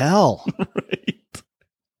the hell? Right.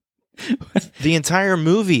 The entire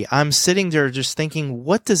movie, I'm sitting there just thinking,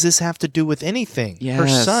 what does this have to do with anything? Her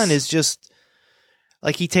Yes. son is just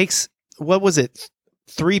like, he takes, what was it,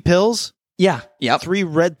 3 pills? Yeah. Yep. 3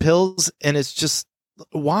 red pills, and it's just,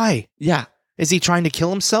 why? Yeah. Is he trying to kill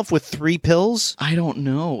himself with 3 pills? I don't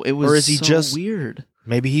know. It was Or is he so just- weird.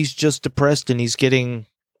 Maybe he's just depressed and he's getting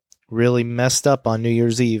really messed up on New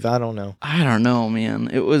Year's Eve. I don't know. I don't know, man.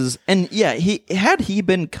 It was, and yeah, had he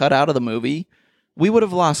been cut out of the movie, we would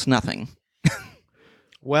have lost nothing.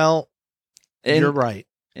 Well, And you're right.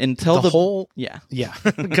 Until The whole, yeah. yeah.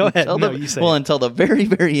 Go ahead. Until No, the- you say. well, it. until the very,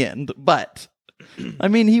 very end. But I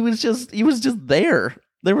mean, he was just there.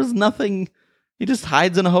 There was nothing. He just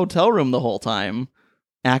hides in a hotel room the whole time,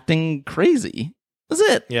 acting crazy. That's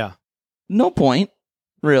it. Yeah. No point,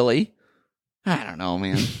 really. I don't know,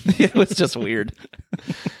 man. It was just weird.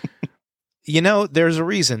 There's a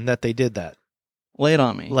reason that they did that. Lay it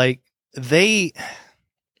on me. Like,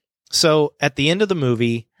 so at the end of the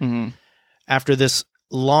movie, Mhm. after this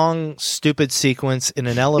long, stupid sequence in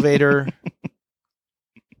an elevator,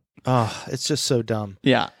 oh, it's just so dumb.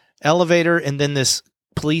 Yeah. Elevator, and then this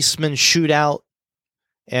policeman shootout.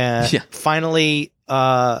 And Yeah. finally,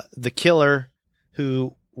 the killer,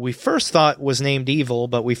 who we first thought was named Evil,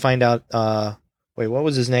 but we find out, wait, what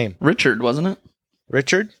was his name? Richard, wasn't it?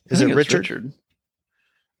 Richard? I Is think it it's Richard?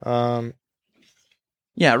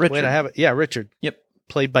 Yeah, Richard. Wait, I have it. Yeah, Richard. Yep.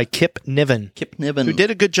 Played by Kip Niven, Kip Niven. who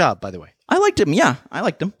did a good job, by the way. I liked him. Yeah, I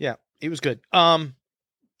liked him. Yeah, he was good.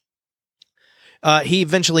 He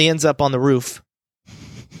eventually ends up on the roof.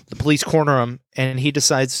 The police corner him, and he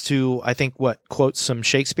decides to, I think, quote some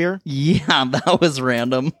Shakespeare, Yeah, that was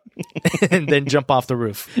random. and then jump off the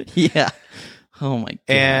roof. Yeah. Oh my gosh.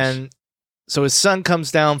 And so his son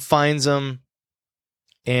comes down, finds him,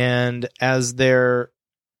 and as they're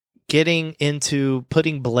getting into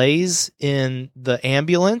putting Blaze in the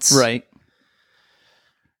ambulance, right.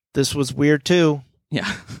 this was weird too.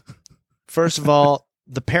 Yeah. First of all,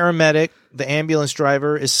 the paramedic, the ambulance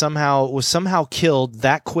driver, was somehow killed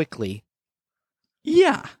that quickly.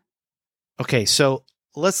 Yeah. Okay, so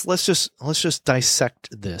let's just dissect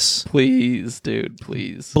this. Please, dude,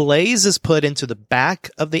 please. Blaze is put into the back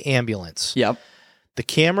of the ambulance. Yep. The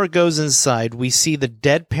camera goes inside. We see the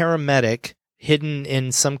dead paramedic hidden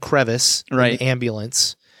in some crevice in Right. the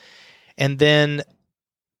ambulance. And then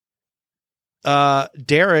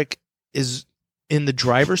Derek is in the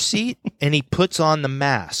driver's seat, and he puts on the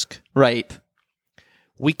mask. Right.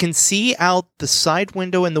 We can see out the side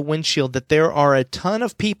window in the windshield that there are a ton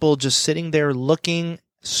of people just sitting there looking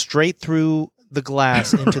straight through the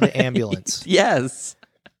glass into the ambulance. Yes.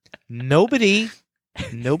 Nobody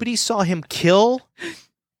saw him kill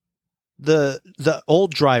the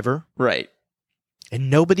old driver, Right. and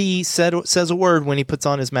nobody says a word when he puts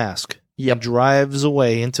on his mask. Yep. And drives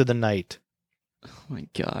away into the night. Oh my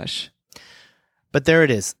gosh. But there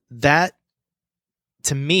it is. That,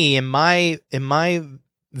 to me, in my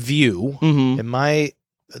view, Mm-hmm.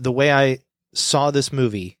 the way I saw this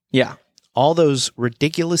movie, Yeah. all those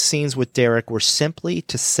ridiculous scenes with Derek were simply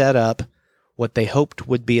to set up what they hoped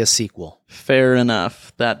would be a sequel. Fair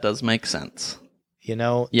enough. That does make sense.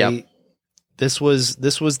 Yep. This was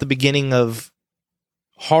the beginning of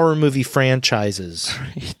horror movie franchises.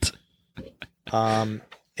 Right.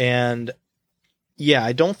 And yeah,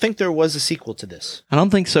 I don't think there was a sequel to this. I don't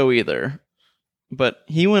think so either. But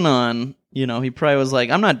he went on, he probably was like,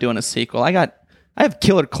 I'm not doing a sequel. I have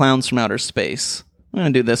Killer Clowns from Outer Space. I'm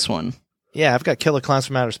going to do this one. Yeah, I've got Killer Clowns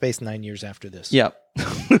from Outer Space 9 years after this. Yep.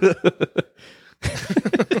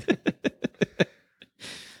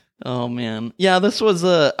 Oh man. Yeah, this was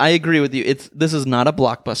I agree with you. This is not a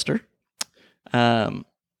blockbuster.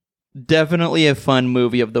 Definitely a fun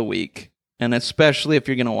movie of the week, and especially if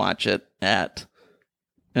you're going to watch it at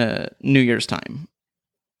New Year's time.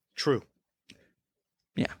 True.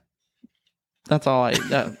 That's all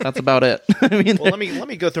that's about it. I mean, Well, let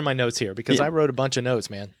me go through my notes here because I wrote a bunch of notes,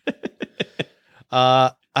 man.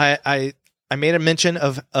 I made a mention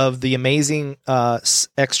of the amazing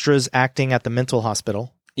extras acting at the mental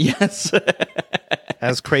hospital yes.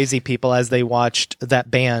 as crazy people as they watched that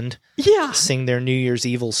band Yeah. sing their New Year's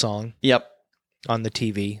Evil song Yep. on the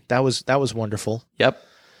TV. That was wonderful. Yep.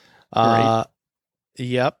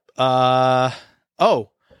 Yep.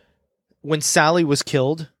 When Sally was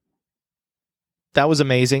killed, that was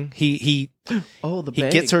amazing. He Oh, the He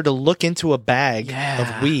bag. gets her to look into a bag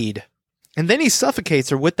Yeah. of weed, and then he suffocates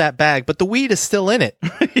her with that bag, but the weed is still in it.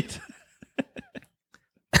 Right.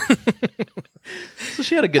 So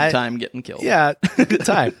she had a good time getting killed. Yeah, good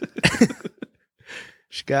time.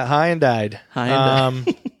 She got high and died.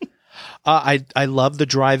 I love the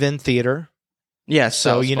drive-in theater. Yes.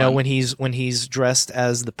 So when he's dressed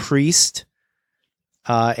as the priest,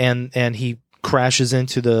 and he crashes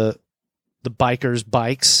into the bikers'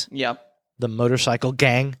 bikes, Yep. the motorcycle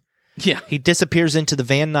gang. Yeah. He disappears into the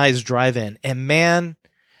Van Nuys drive-in, and man,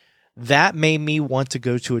 that made me want to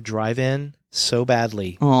go to a drive-in so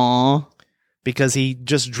badly Aw. because he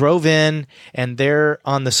just drove in, and there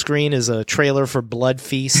on the screen is a trailer for Blood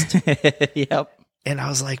Feast, Yep. and I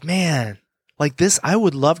was like, man, like this, I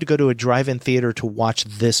would love to go to a drive-in theater to watch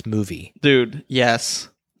this movie Dude, yes.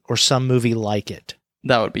 or some movie like it.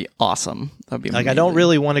 That would be awesome. That'd be Like, I don't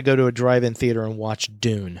really want to go to a drive-in theater and watch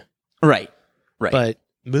Dune, Right. Right. but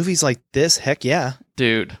movies like this, heck yeah.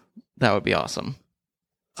 Dude, that would be awesome.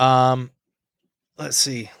 Let's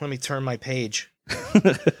see. Let me turn my page.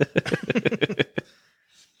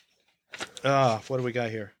 What do we got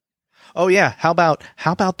here? Oh yeah, how about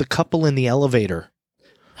the couple in the elevator?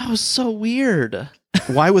 That was so weird.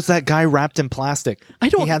 Why was that guy wrapped in plastic? I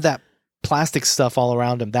don't- He had that plastic stuff all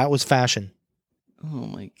around him. That was fashion. Oh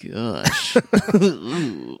my gosh.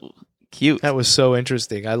 Ooh, cute. That was so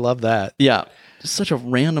interesting. I love that. Yeah. Just such a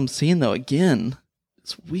random scene though. Again,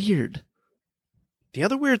 it's weird. The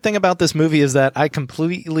other weird thing about this movie is that I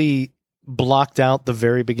completely blocked out the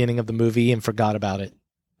very beginning of the movie and forgot about it.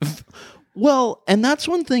 Well, and that's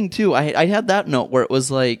one thing too. I had that note where it was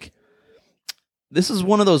like, this is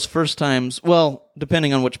one of those first times, well,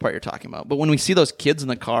 depending on which part you're talking about, but when we see those kids in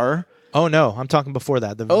the car. Oh no, I'm talking before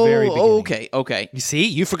that. The very beginning. Oh, okay. You see,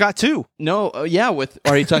 you forgot too. No, yeah,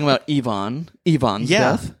 are you talking about Yvonne's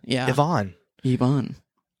death? Yeah. Yvonne.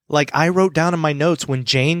 Like, I wrote down in my notes when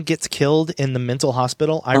Jane gets killed in the mental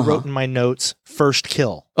hospital, I wrote in my notes, first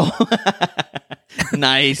kill. Oh,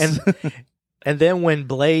 nice. And then when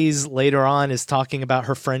Blaze later on is talking about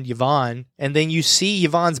her friend Yvonne, and then you see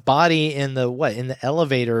Yvonne's body in the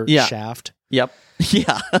elevator shaft. Yep.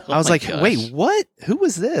 Yeah. I was like, wait, what? Who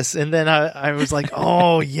was this? And then I was like,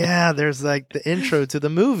 oh yeah, there's like the intro to the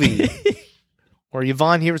movie where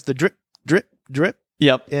Yvonne hears the drip, drip, drip.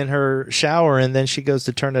 Yep. In her shower, and then she goes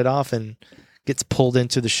to turn it off and gets pulled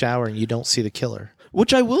into the shower, and you don't see the killer.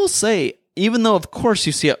 Which I will say, even though of course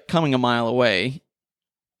you see it coming a mile away,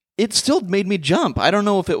 it still made me jump. I don't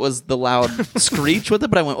know if it was the loud screech with it,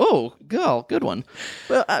 but I went, "Oh, girl, good one."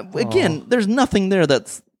 But again, there's nothing there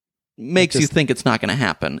that makes you think it's not going to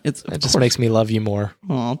happen. It just makes me love you more.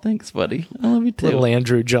 Oh, thanks, buddy. I love you too. Little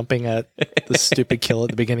Andrew jumping at the stupid kill at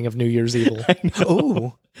the beginning of New Year's Evil.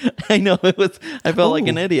 Oh, I know it was. I felt like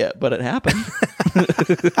an idiot, but it happened.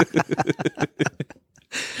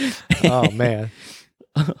 Oh man.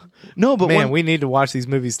 No, but man, we need to watch these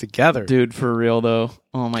movies together, dude. For real though.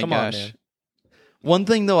 Oh my gosh. Man. One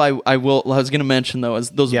thing though, I was going to mention though is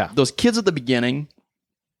those kids at the beginning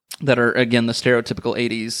that are again the stereotypical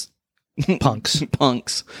 80s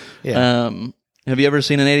punks. Yeah. Have you ever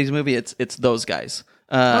seen an 80s movie? It's those guys.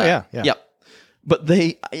 Yeah. Yep. But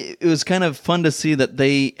it was kind of fun to see that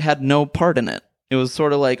they had no part in it. It was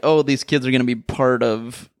sort of like, oh, these kids are going to be part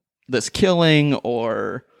of this killing,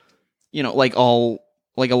 or, like a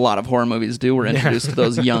lot of horror movies do. We're introduced to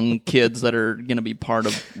those young kids that are going to be part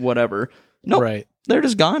of whatever. Nope. Right. They're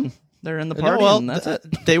just gone. They're in the party, and that's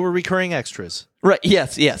it. They were recurring extras. Right.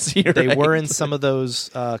 Yes. They were in some of those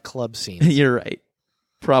club scenes. You're right.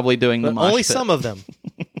 Probably doing the mosh only pit. Some of them.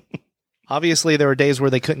 Obviously, there were days where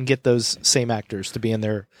they couldn't get those same actors to be in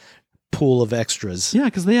their pool of extras. Yeah,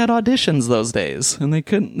 because they had auditions those days, and they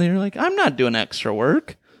couldn't. They were like, "I'm not doing extra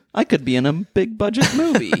work. I could be in a big budget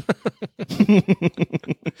movie."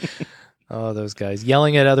 Oh, those guys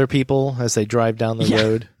yelling at other people as they drive down the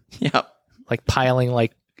road. Yeah, like piling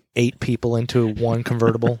like 8 people into one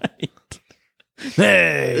convertible. Right.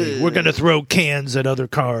 Hey, we're gonna throw cans at other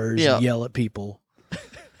cars and yell at people.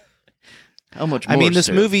 How much more? I mean, this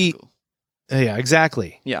movie. Yeah,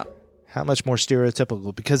 exactly. Yeah. How much more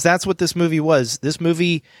stereotypical? Because that's what this movie was. This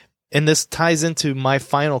movie and this ties into my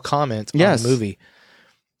final comment on Yes. the movie.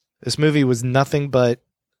 This movie was nothing but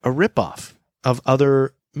a ripoff of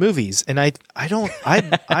other movies, and I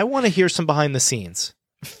want to hear some behind the scenes.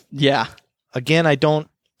 Yeah. Again, I don't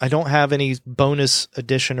have any bonus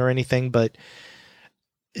edition or anything, but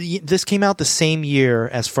this came out the same year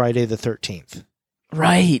as Friday the 13th.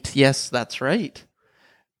 Right. Yes, that's right.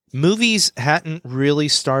 Movies hadn't really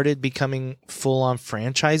started becoming full-on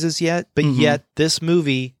franchises yet, but yet this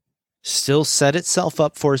movie still set itself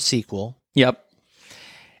up for a sequel. Yep.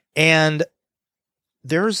 And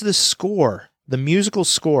there's the score, the musical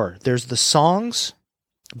score. There's the songs,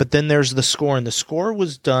 but then there's the score, and the score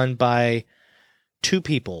was done by two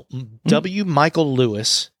people, W. Michael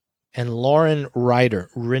Lewis and Lauren Rinder.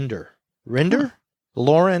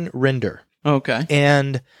 Lauren Rinder. Okay.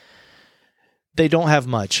 And they don't have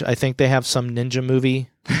much. I think they have some ninja movie,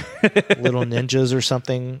 Little Ninjas or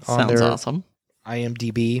something on Sounds their awesome.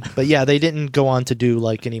 IMDb. But yeah, they didn't go on to do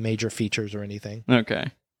like any major features or anything. Okay.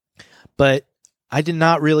 But I did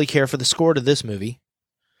not really care for the score to this movie.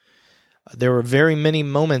 There were very many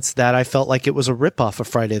moments that I felt like it was a ripoff of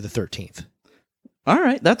Friday the 13th. All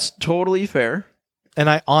right. That's totally fair. And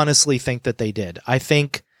I honestly think that they did. I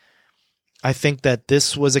think that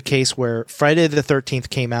this was a case where Friday the 13th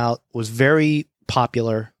came out, was very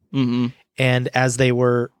popular, and as they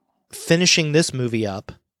were finishing this movie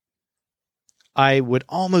up, I would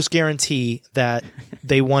almost guarantee that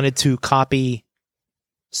they wanted to copy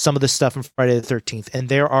some of the stuff from Friday the 13th. And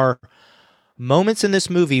there are moments in this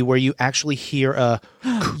movie where you actually hear a...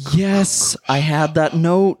 Yes, I had that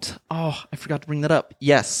note. Oh, I forgot to bring that up.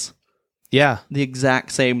 Yes. Yeah. The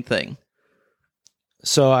exact same thing.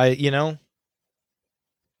 So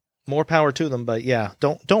more power to them, but yeah,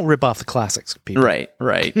 don't rip off the classics, people. Right.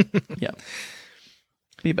 Yeah.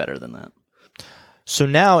 Be better than that. So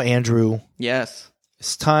now, Andrew, Yes.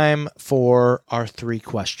 it's time for our 3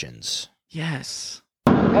 questions. Yes.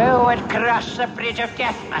 Who would cross the bridge of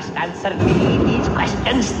death must answer me these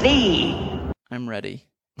questions 3. I'm ready.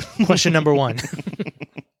 Question number 1.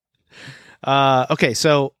 Okay,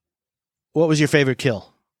 so what was your favorite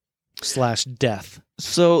kill / death?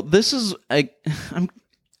 So this is, I'm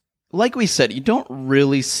like we said, you don't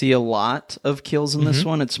really see a lot of kills in this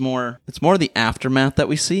one. It's more the aftermath that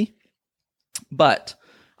we see. But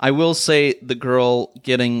I will say the girl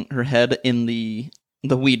getting her head in the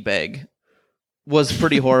weed bag was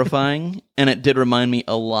pretty horrifying, and it did remind me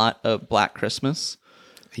a lot of Black Christmas.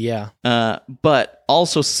 Yeah. But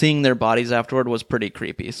also seeing their bodies afterward was pretty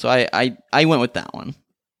creepy. So I went with that one.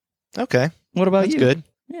 Okay. What about That's you? good.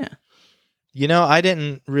 Yeah. I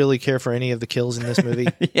didn't really care for any of the kills in this movie.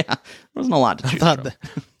 Yeah. There wasn't a lot to choose from.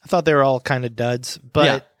 I thought they were all kind of duds,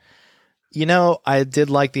 but I did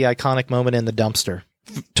like the iconic moment in the dumpster.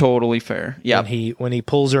 Totally fair. Yeah. When he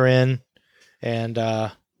pulls her in and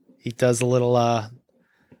he does a little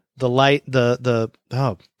the light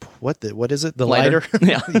what is it? The lighter?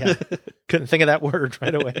 Yeah. Yeah. Couldn't think of that word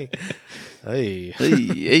right away. Hey.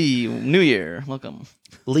 Hey, New Year. Welcome.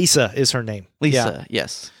 Lisa is her name. Lisa,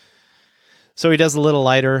 yes. So he does a little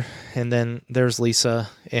lighter, and then there's Lisa,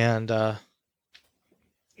 and I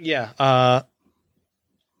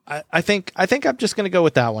think I'm just gonna go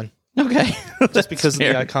with that one, Okay. just because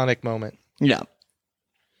fair. of the iconic moment. Yeah.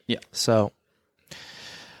 So,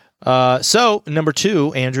 number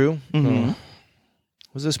 2, Andrew,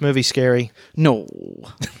 was this movie scary? No.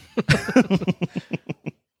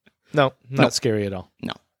 No, not scary at all.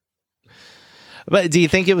 No. But do you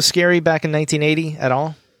think it was scary back in 1980 at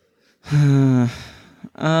all? I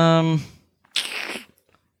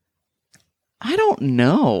don't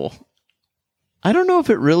know. I don't know if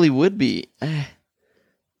it really would be.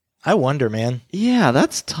 I wonder, man, Yeah,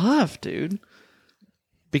 that's tough, dude.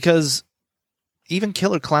 because even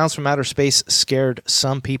Killer Clowns from Outer Space scared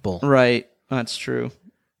some people. Right. That's true.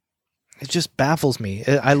 It just baffles me.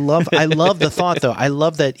 I love the thought, though. I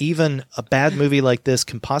love that even a bad movie like this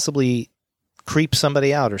can possibly creep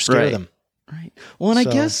somebody out or scare Right. them. Right. Well, and I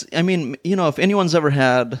guess, if anyone's ever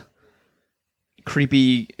had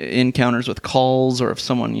creepy encounters with calls, or if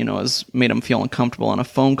someone, has made them feel uncomfortable on a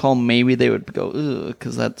phone call, maybe they would go, ugh,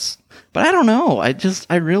 because that's, but I don't know.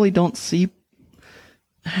 I really don't see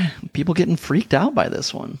people getting freaked out by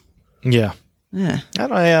this one. Yeah. Yeah. I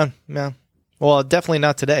don't. Yeah. Well, definitely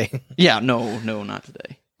not today. Yeah. No, not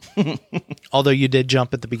today. Although you did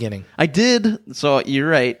jump at the beginning. I did. So you're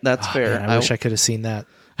right. That's fair. Man, I wish I could have seen that.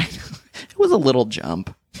 It was a little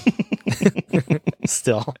jump.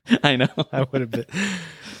 Still, I know. I would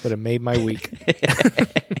have made my week.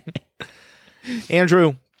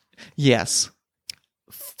 Andrew, Yes.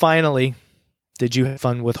 finally, did you have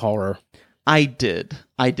fun with horror? I did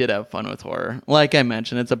have fun with horror. Like I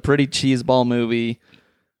mentioned, it's a pretty cheeseball movie.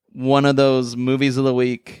 One of those movies of the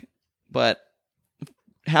week, but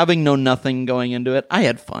having known nothing going into it, I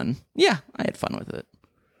had fun. Yeah, I had fun with it.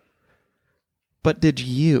 But did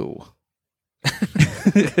you?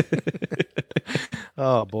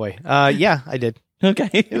 Oh boy. Yeah, I did. Okay.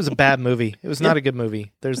 It was a bad movie. It was not a good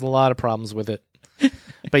movie. There's a lot of problems with it.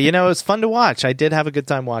 But it was fun to watch. I did have a good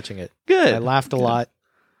time watching it. Good. I laughed a lot.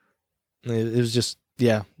 It was just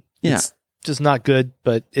Yeah. It's just not good,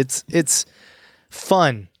 but it's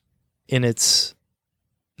fun in its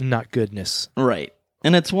not goodness. Right.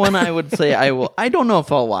 And it's one I would say I don't know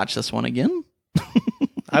if I'll watch this one again.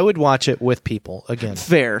 I would watch it with people again.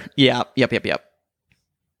 Fair. Yeah. Yep.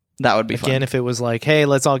 That would be Again, fun. if it was like, hey,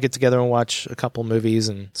 let's all get together and watch a couple movies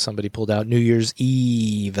and somebody pulled out New Year's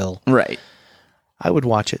Evil, Right. I would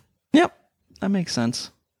watch it. Yep. That makes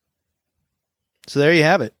sense. So there you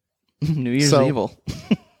have it. New Year's So- Evil.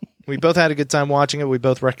 We both had a good time watching it. We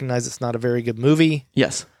both recognize it's not a very good movie.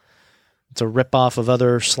 Yes. It's a ripoff of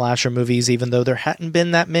other slasher movies, even though there hadn't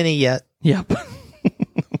been that many yet. Yep.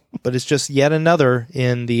 But it's just yet another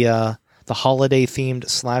in the holiday-themed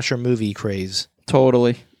slasher movie craze.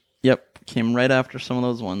 Totally. Yep. Came right after some of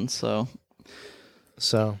those ones. So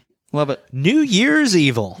So, love it. New Year's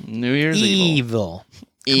Evil. New Year's Evil.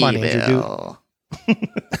 Come on, Andrew.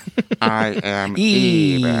 I am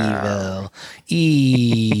evil.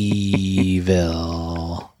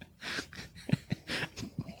 Evil.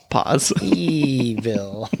 Pause.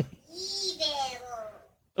 Evil.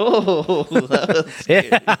 Oh, that was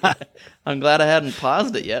scary. I'm glad I hadn't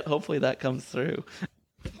paused it yet. Hopefully that comes through.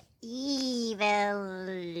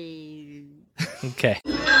 Okay.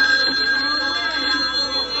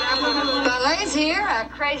 Ballet's here. A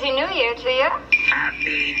crazy New Year to you.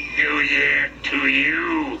 Happy New Year to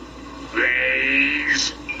you,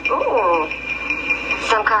 Blaze. Ooh,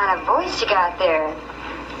 some kind of voice you got there.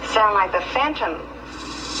 Sound like the Phantom.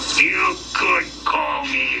 You could call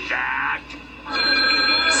me that.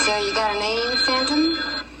 So you got a name, Phantom?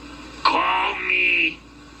 Call me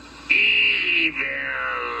Evil.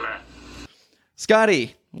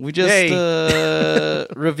 Scotty, we just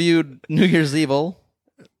reviewed New Year's Evil.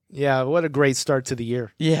 Yeah, what a great start to the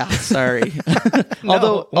year. Yeah, sorry.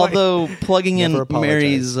 No, although plugging in Never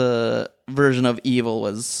apologize. Mary's version of Evil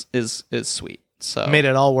is sweet. So Made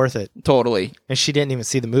it all worth it. totally And she didn't even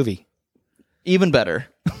see the movie. even better.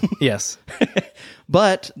 Yes.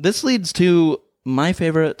 But this leads to my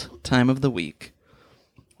favorite time of the week,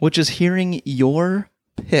 which is hearing your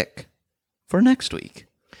pick for next week.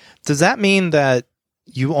 Does that mean that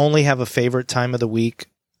you only have a favorite time of the week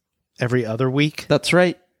every other week? That's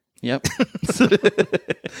right. Yep.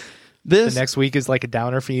 The This next week is like a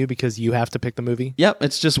downer for you because you have to pick the movie? Yep,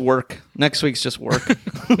 it's just work. Next week's just work.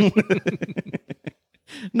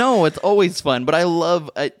 No, it's always fun, but I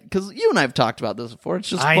love because you and I have talked about this before. It's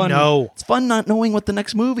just I fun. know. It's fun not knowing what the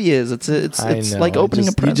next movie is. It's like opening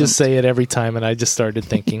a present. You just say it every time, and I just started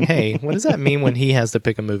thinking, hey, what does that mean when he has to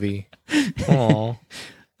pick a movie? Aw.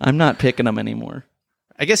 I'm not picking them anymore,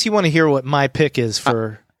 I guess you want to hear what my pick is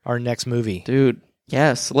for our next movie. dude.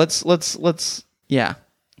 Yes, let's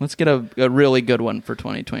get a really good one for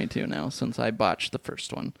 2022 now, since I botched the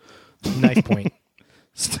first one. Knife Point.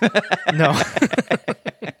 No.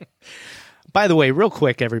 By the way, real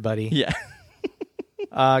quick, everybody,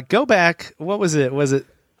 Yeah, go back. What was it? Was it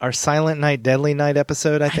our Silent Night, Deadly Night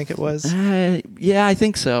episode? I think it was. yeah, I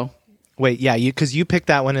think so. Wait, yeah, because you picked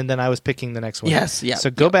that one, and then I was picking the next one. Yes, yeah. So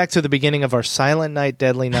go back to the beginning of our Silent Night,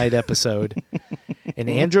 Deadly Night episode, and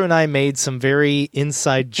Andrew and I made some very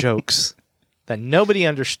inside jokes that nobody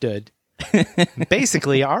understood.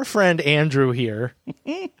 Basically, our friend Andrew here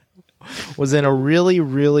was in a really,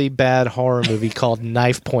 really bad horror movie called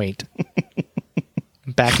Knife Point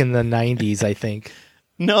back in the 90s, I think.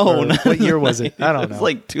 No, Or what year was it? I don't It was know.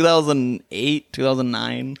 like 2008,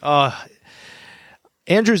 2009.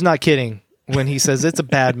 Andrew's not kidding when he says it's a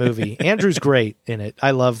bad movie. Andrew's great in it.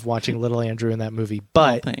 I love watching little Andrew in that movie,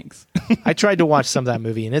 but Thanks. I tried to watch some of that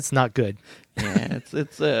movie and it's not good. Yeah,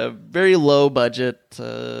 it's a very low budget.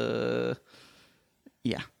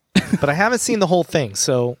 Yeah. But I haven't seen the whole thing,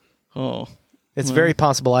 so Oh. it's very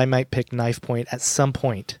possible I might pick Knife Point at some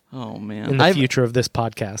point Oh man. in the future of this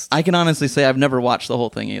podcast. I can honestly say I've never watched the whole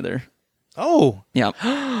thing either. Oh, Yeah.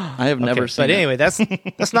 I have never okay. seen But it. anyway,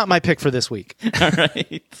 that's not my pick for this week. All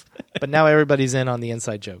right. But now everybody's in on the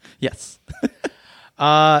inside joke. Yes.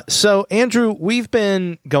 So Andrew, we've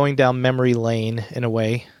been going down memory lane in a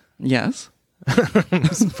way Yes.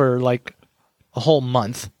 for like a whole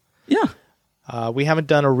month. Yeah. We haven't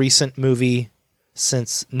done a recent movie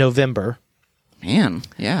since November. Man.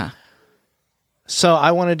 Yeah. So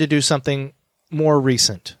I wanted to do something more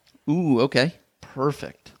recent. Ooh, okay.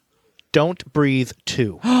 Perfect. Don't Breathe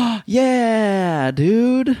 2. Yeah,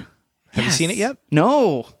 dude. Have you seen it yet?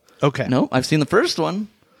 No. Okay. No, I've seen the first one.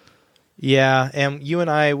 Yeah, and you and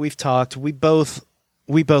I, we've talked. We both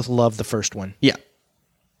love the first one. Yeah.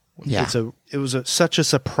 Yeah. It was such a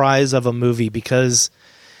surprise of a movie because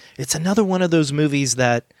it's another one of those movies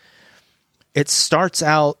that it starts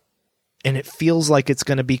out and it feels like it's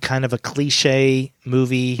going to be kind of a cliche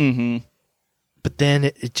movie, but then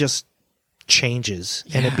it just changes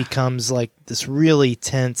and it becomes like this really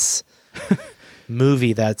tense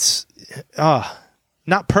movie that's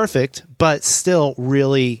not perfect, but still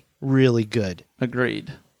really, really good.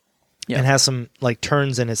 Agreed. Yeah. And has some like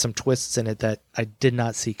turns in it, some twists in it that I did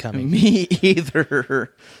not see coming. Me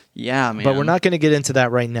either. Yeah, man. But we're not going to get into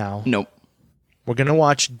that right now. Nope. We're going to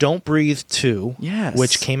watch Don't Breathe 2, Yes.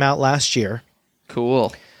 which came out last year.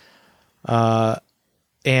 Cool.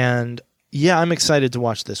 And yeah, I'm excited to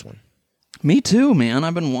watch this one. Me too, man.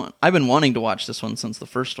 I've been wanting to watch this one since the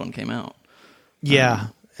first one came out. Yeah.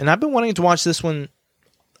 And I've been wanting to watch this one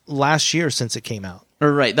last year since it came out.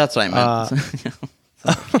 Or right, that's what I meant. Since it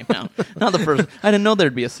came out. Not the first. I didn't know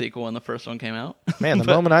there'd be a sequel when the first one came out. Man, the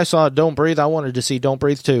moment I saw Don't Breathe, I wanted to see Don't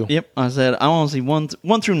Breathe 2. Yep, I said I want to see 1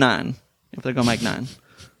 through 9. If they're gonna make 9,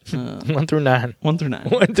 1 through 9. 1 through 9.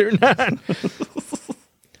 1 through 9.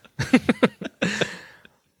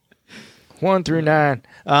 1 through 9.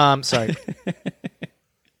 Sorry.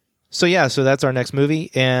 So that's our next movie.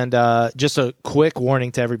 And just a quick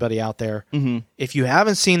warning to everybody out there. Mm-hmm. If you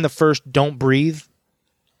haven't seen the first Don't Breathe,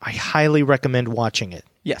 I highly recommend watching it.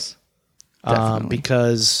 Yes, definitely.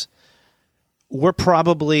 Because we're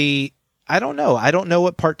probably... I don't know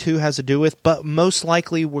what part 2 has to do with, but most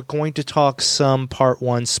likely we're going to talk some part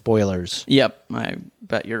 1 spoilers. Yep, I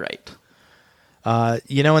bet you're right. And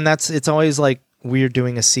it's always like we're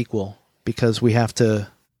doing a sequel because we have to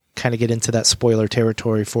kind of get into that spoiler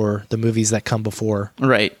territory for the movies that come before.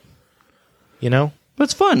 Right. But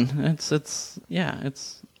it's fun. It's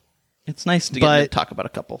nice to get to talk about a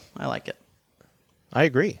couple. I like it. I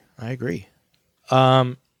agree.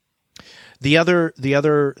 Don't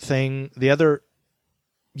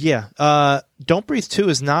Breathe 2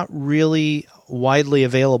 is not really widely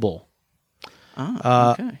available.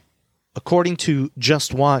 Okay. According to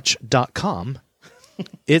JustWatch.com,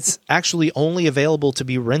 it's actually only available to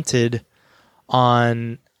be rented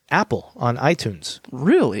on Apple, on iTunes.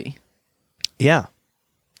 Really? Yeah.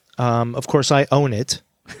 Of course, I own it,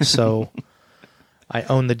 so I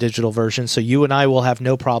own the digital version, so you and I will have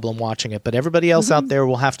no problem watching it, but everybody else out there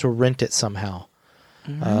will have to rent it somehow.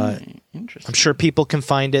 Interesting. I'm sure people can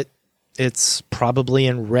find it. It's probably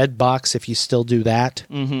in Redbox if you still do that.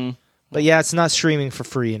 Mm-hmm. But yeah, it's not streaming for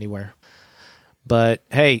free anywhere. But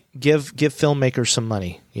hey, give filmmakers some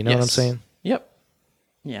money. You know what I'm saying? Yep.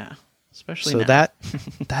 Yeah. Especially so now.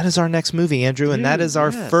 that is our next movie, Andrew, and that is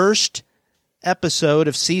our first episode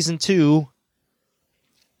of season 2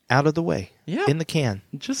 out of the way. Yeah. In the can.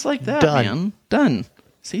 Just like that, Done. man. Done.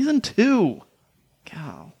 Season 2.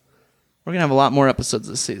 God. We're going to have a lot more episodes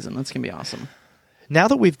this season. That's going to be awesome. Now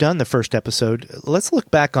that we've done the first episode, let's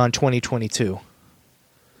look back on 2022.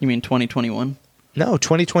 You mean 2021? No,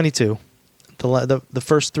 2022. The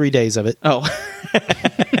first 3 days of it. Oh.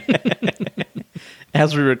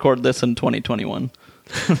 As we record this in 2021.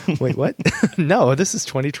 Wait, what? No, this is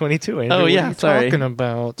 2022. Andrew. Oh, yeah, what are you sorry. talking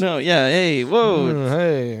about? No, yeah, hey, whoa.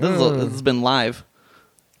 Hey. This has been live.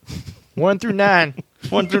 1 through 9.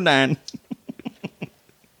 1 through 9.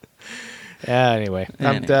 Yeah, anyway.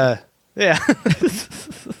 Anyway. Yeah.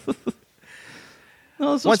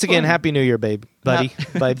 No, this was Once again, fun. Happy New Year, babe. Buddy.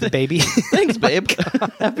 Baby. Thanks, babe.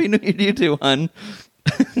 Happy New Year to you too, hon.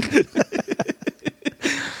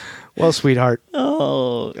 Well, sweetheart.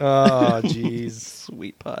 Oh, Jeez.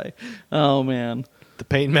 sweet pie. Oh, man. The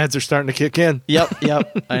pain meds are starting to kick in. Yep.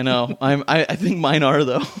 I know. I think mine are,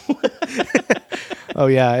 though. Oh,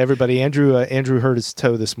 yeah, everybody. Andrew hurt his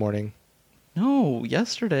toe this morning. No,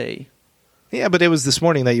 yesterday. Yeah, but it was this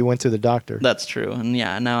morning that you went to the doctor. That's true. And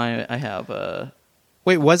yeah, now I have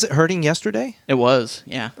Wait, was it hurting yesterday? it was,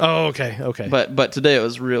 yeah. Oh, okay. But today it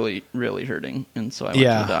was really, really hurting. And so I went to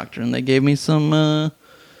Yeah. the doctor and they gave me some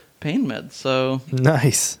pain meds. So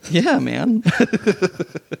Nice. yeah, man.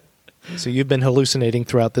 So you've been hallucinating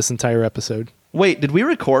throughout this entire episode. Wait, did we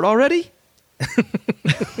record already?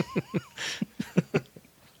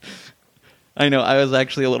 I know. I was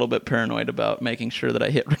actually a little bit paranoid about making sure that I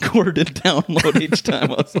hit record and download each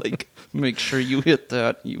time. I was like, make sure you hit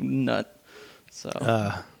that, you nut. So,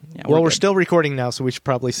 We're good. still recording now, so we should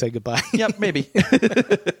probably say goodbye. Yep, maybe.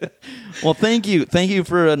 Well, thank you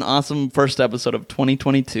for an awesome first episode of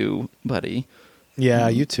 2022, buddy. Yeah,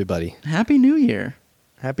 you too, buddy. Happy New Year.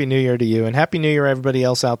 Happy New Year to you, and Happy New Year, everybody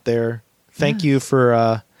else out there. Thank you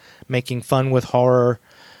for making Fun with Horror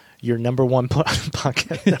your number one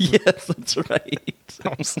podcast. Yes, that's right.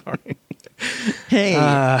 I'm sorry. Hey,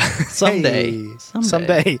 someday.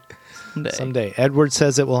 Someday. Edward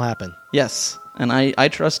says it will happen. Yes, and I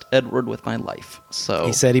trust Edward with my life. So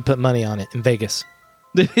He said he put money on it in Vegas.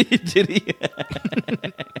 Did he?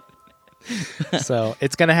 So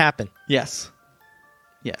it's going to happen. Yes.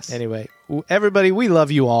 Anyway, everybody, we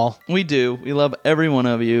love you all. We do. We love every one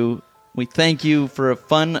of you. We thank you for a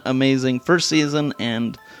fun, amazing first season,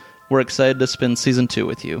 and we're excited to spend season 2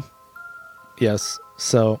 with you. Yes.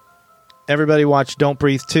 So everybody watch Don't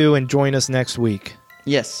Breathe 2 and join us next week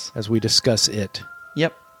Yes. as we discuss it.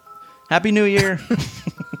 Yep. Happy New Year.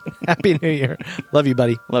 Happy New Year. Love you,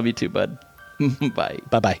 buddy. Love you too, bud. Bye.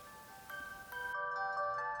 Bye-bye.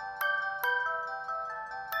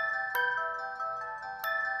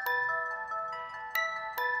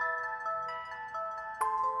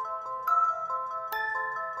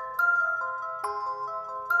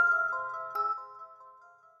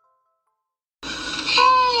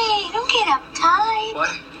 Hey, don't get uptight.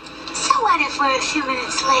 What? So what if we're a few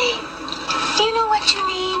minutes late? Do you know what you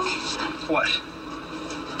mean? What?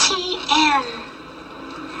 TM.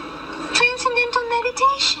 Transcendental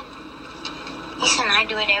meditation. Lisa and I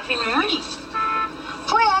do it every morning.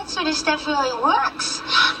 Boy, that sort of stuff really works.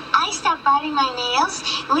 I stopped biting my nails.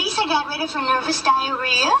 Lisa got rid of her nervous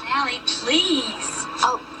diarrhea. Sally, please.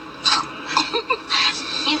 Oh.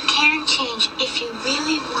 You can change if you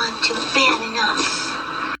really want to bad enough.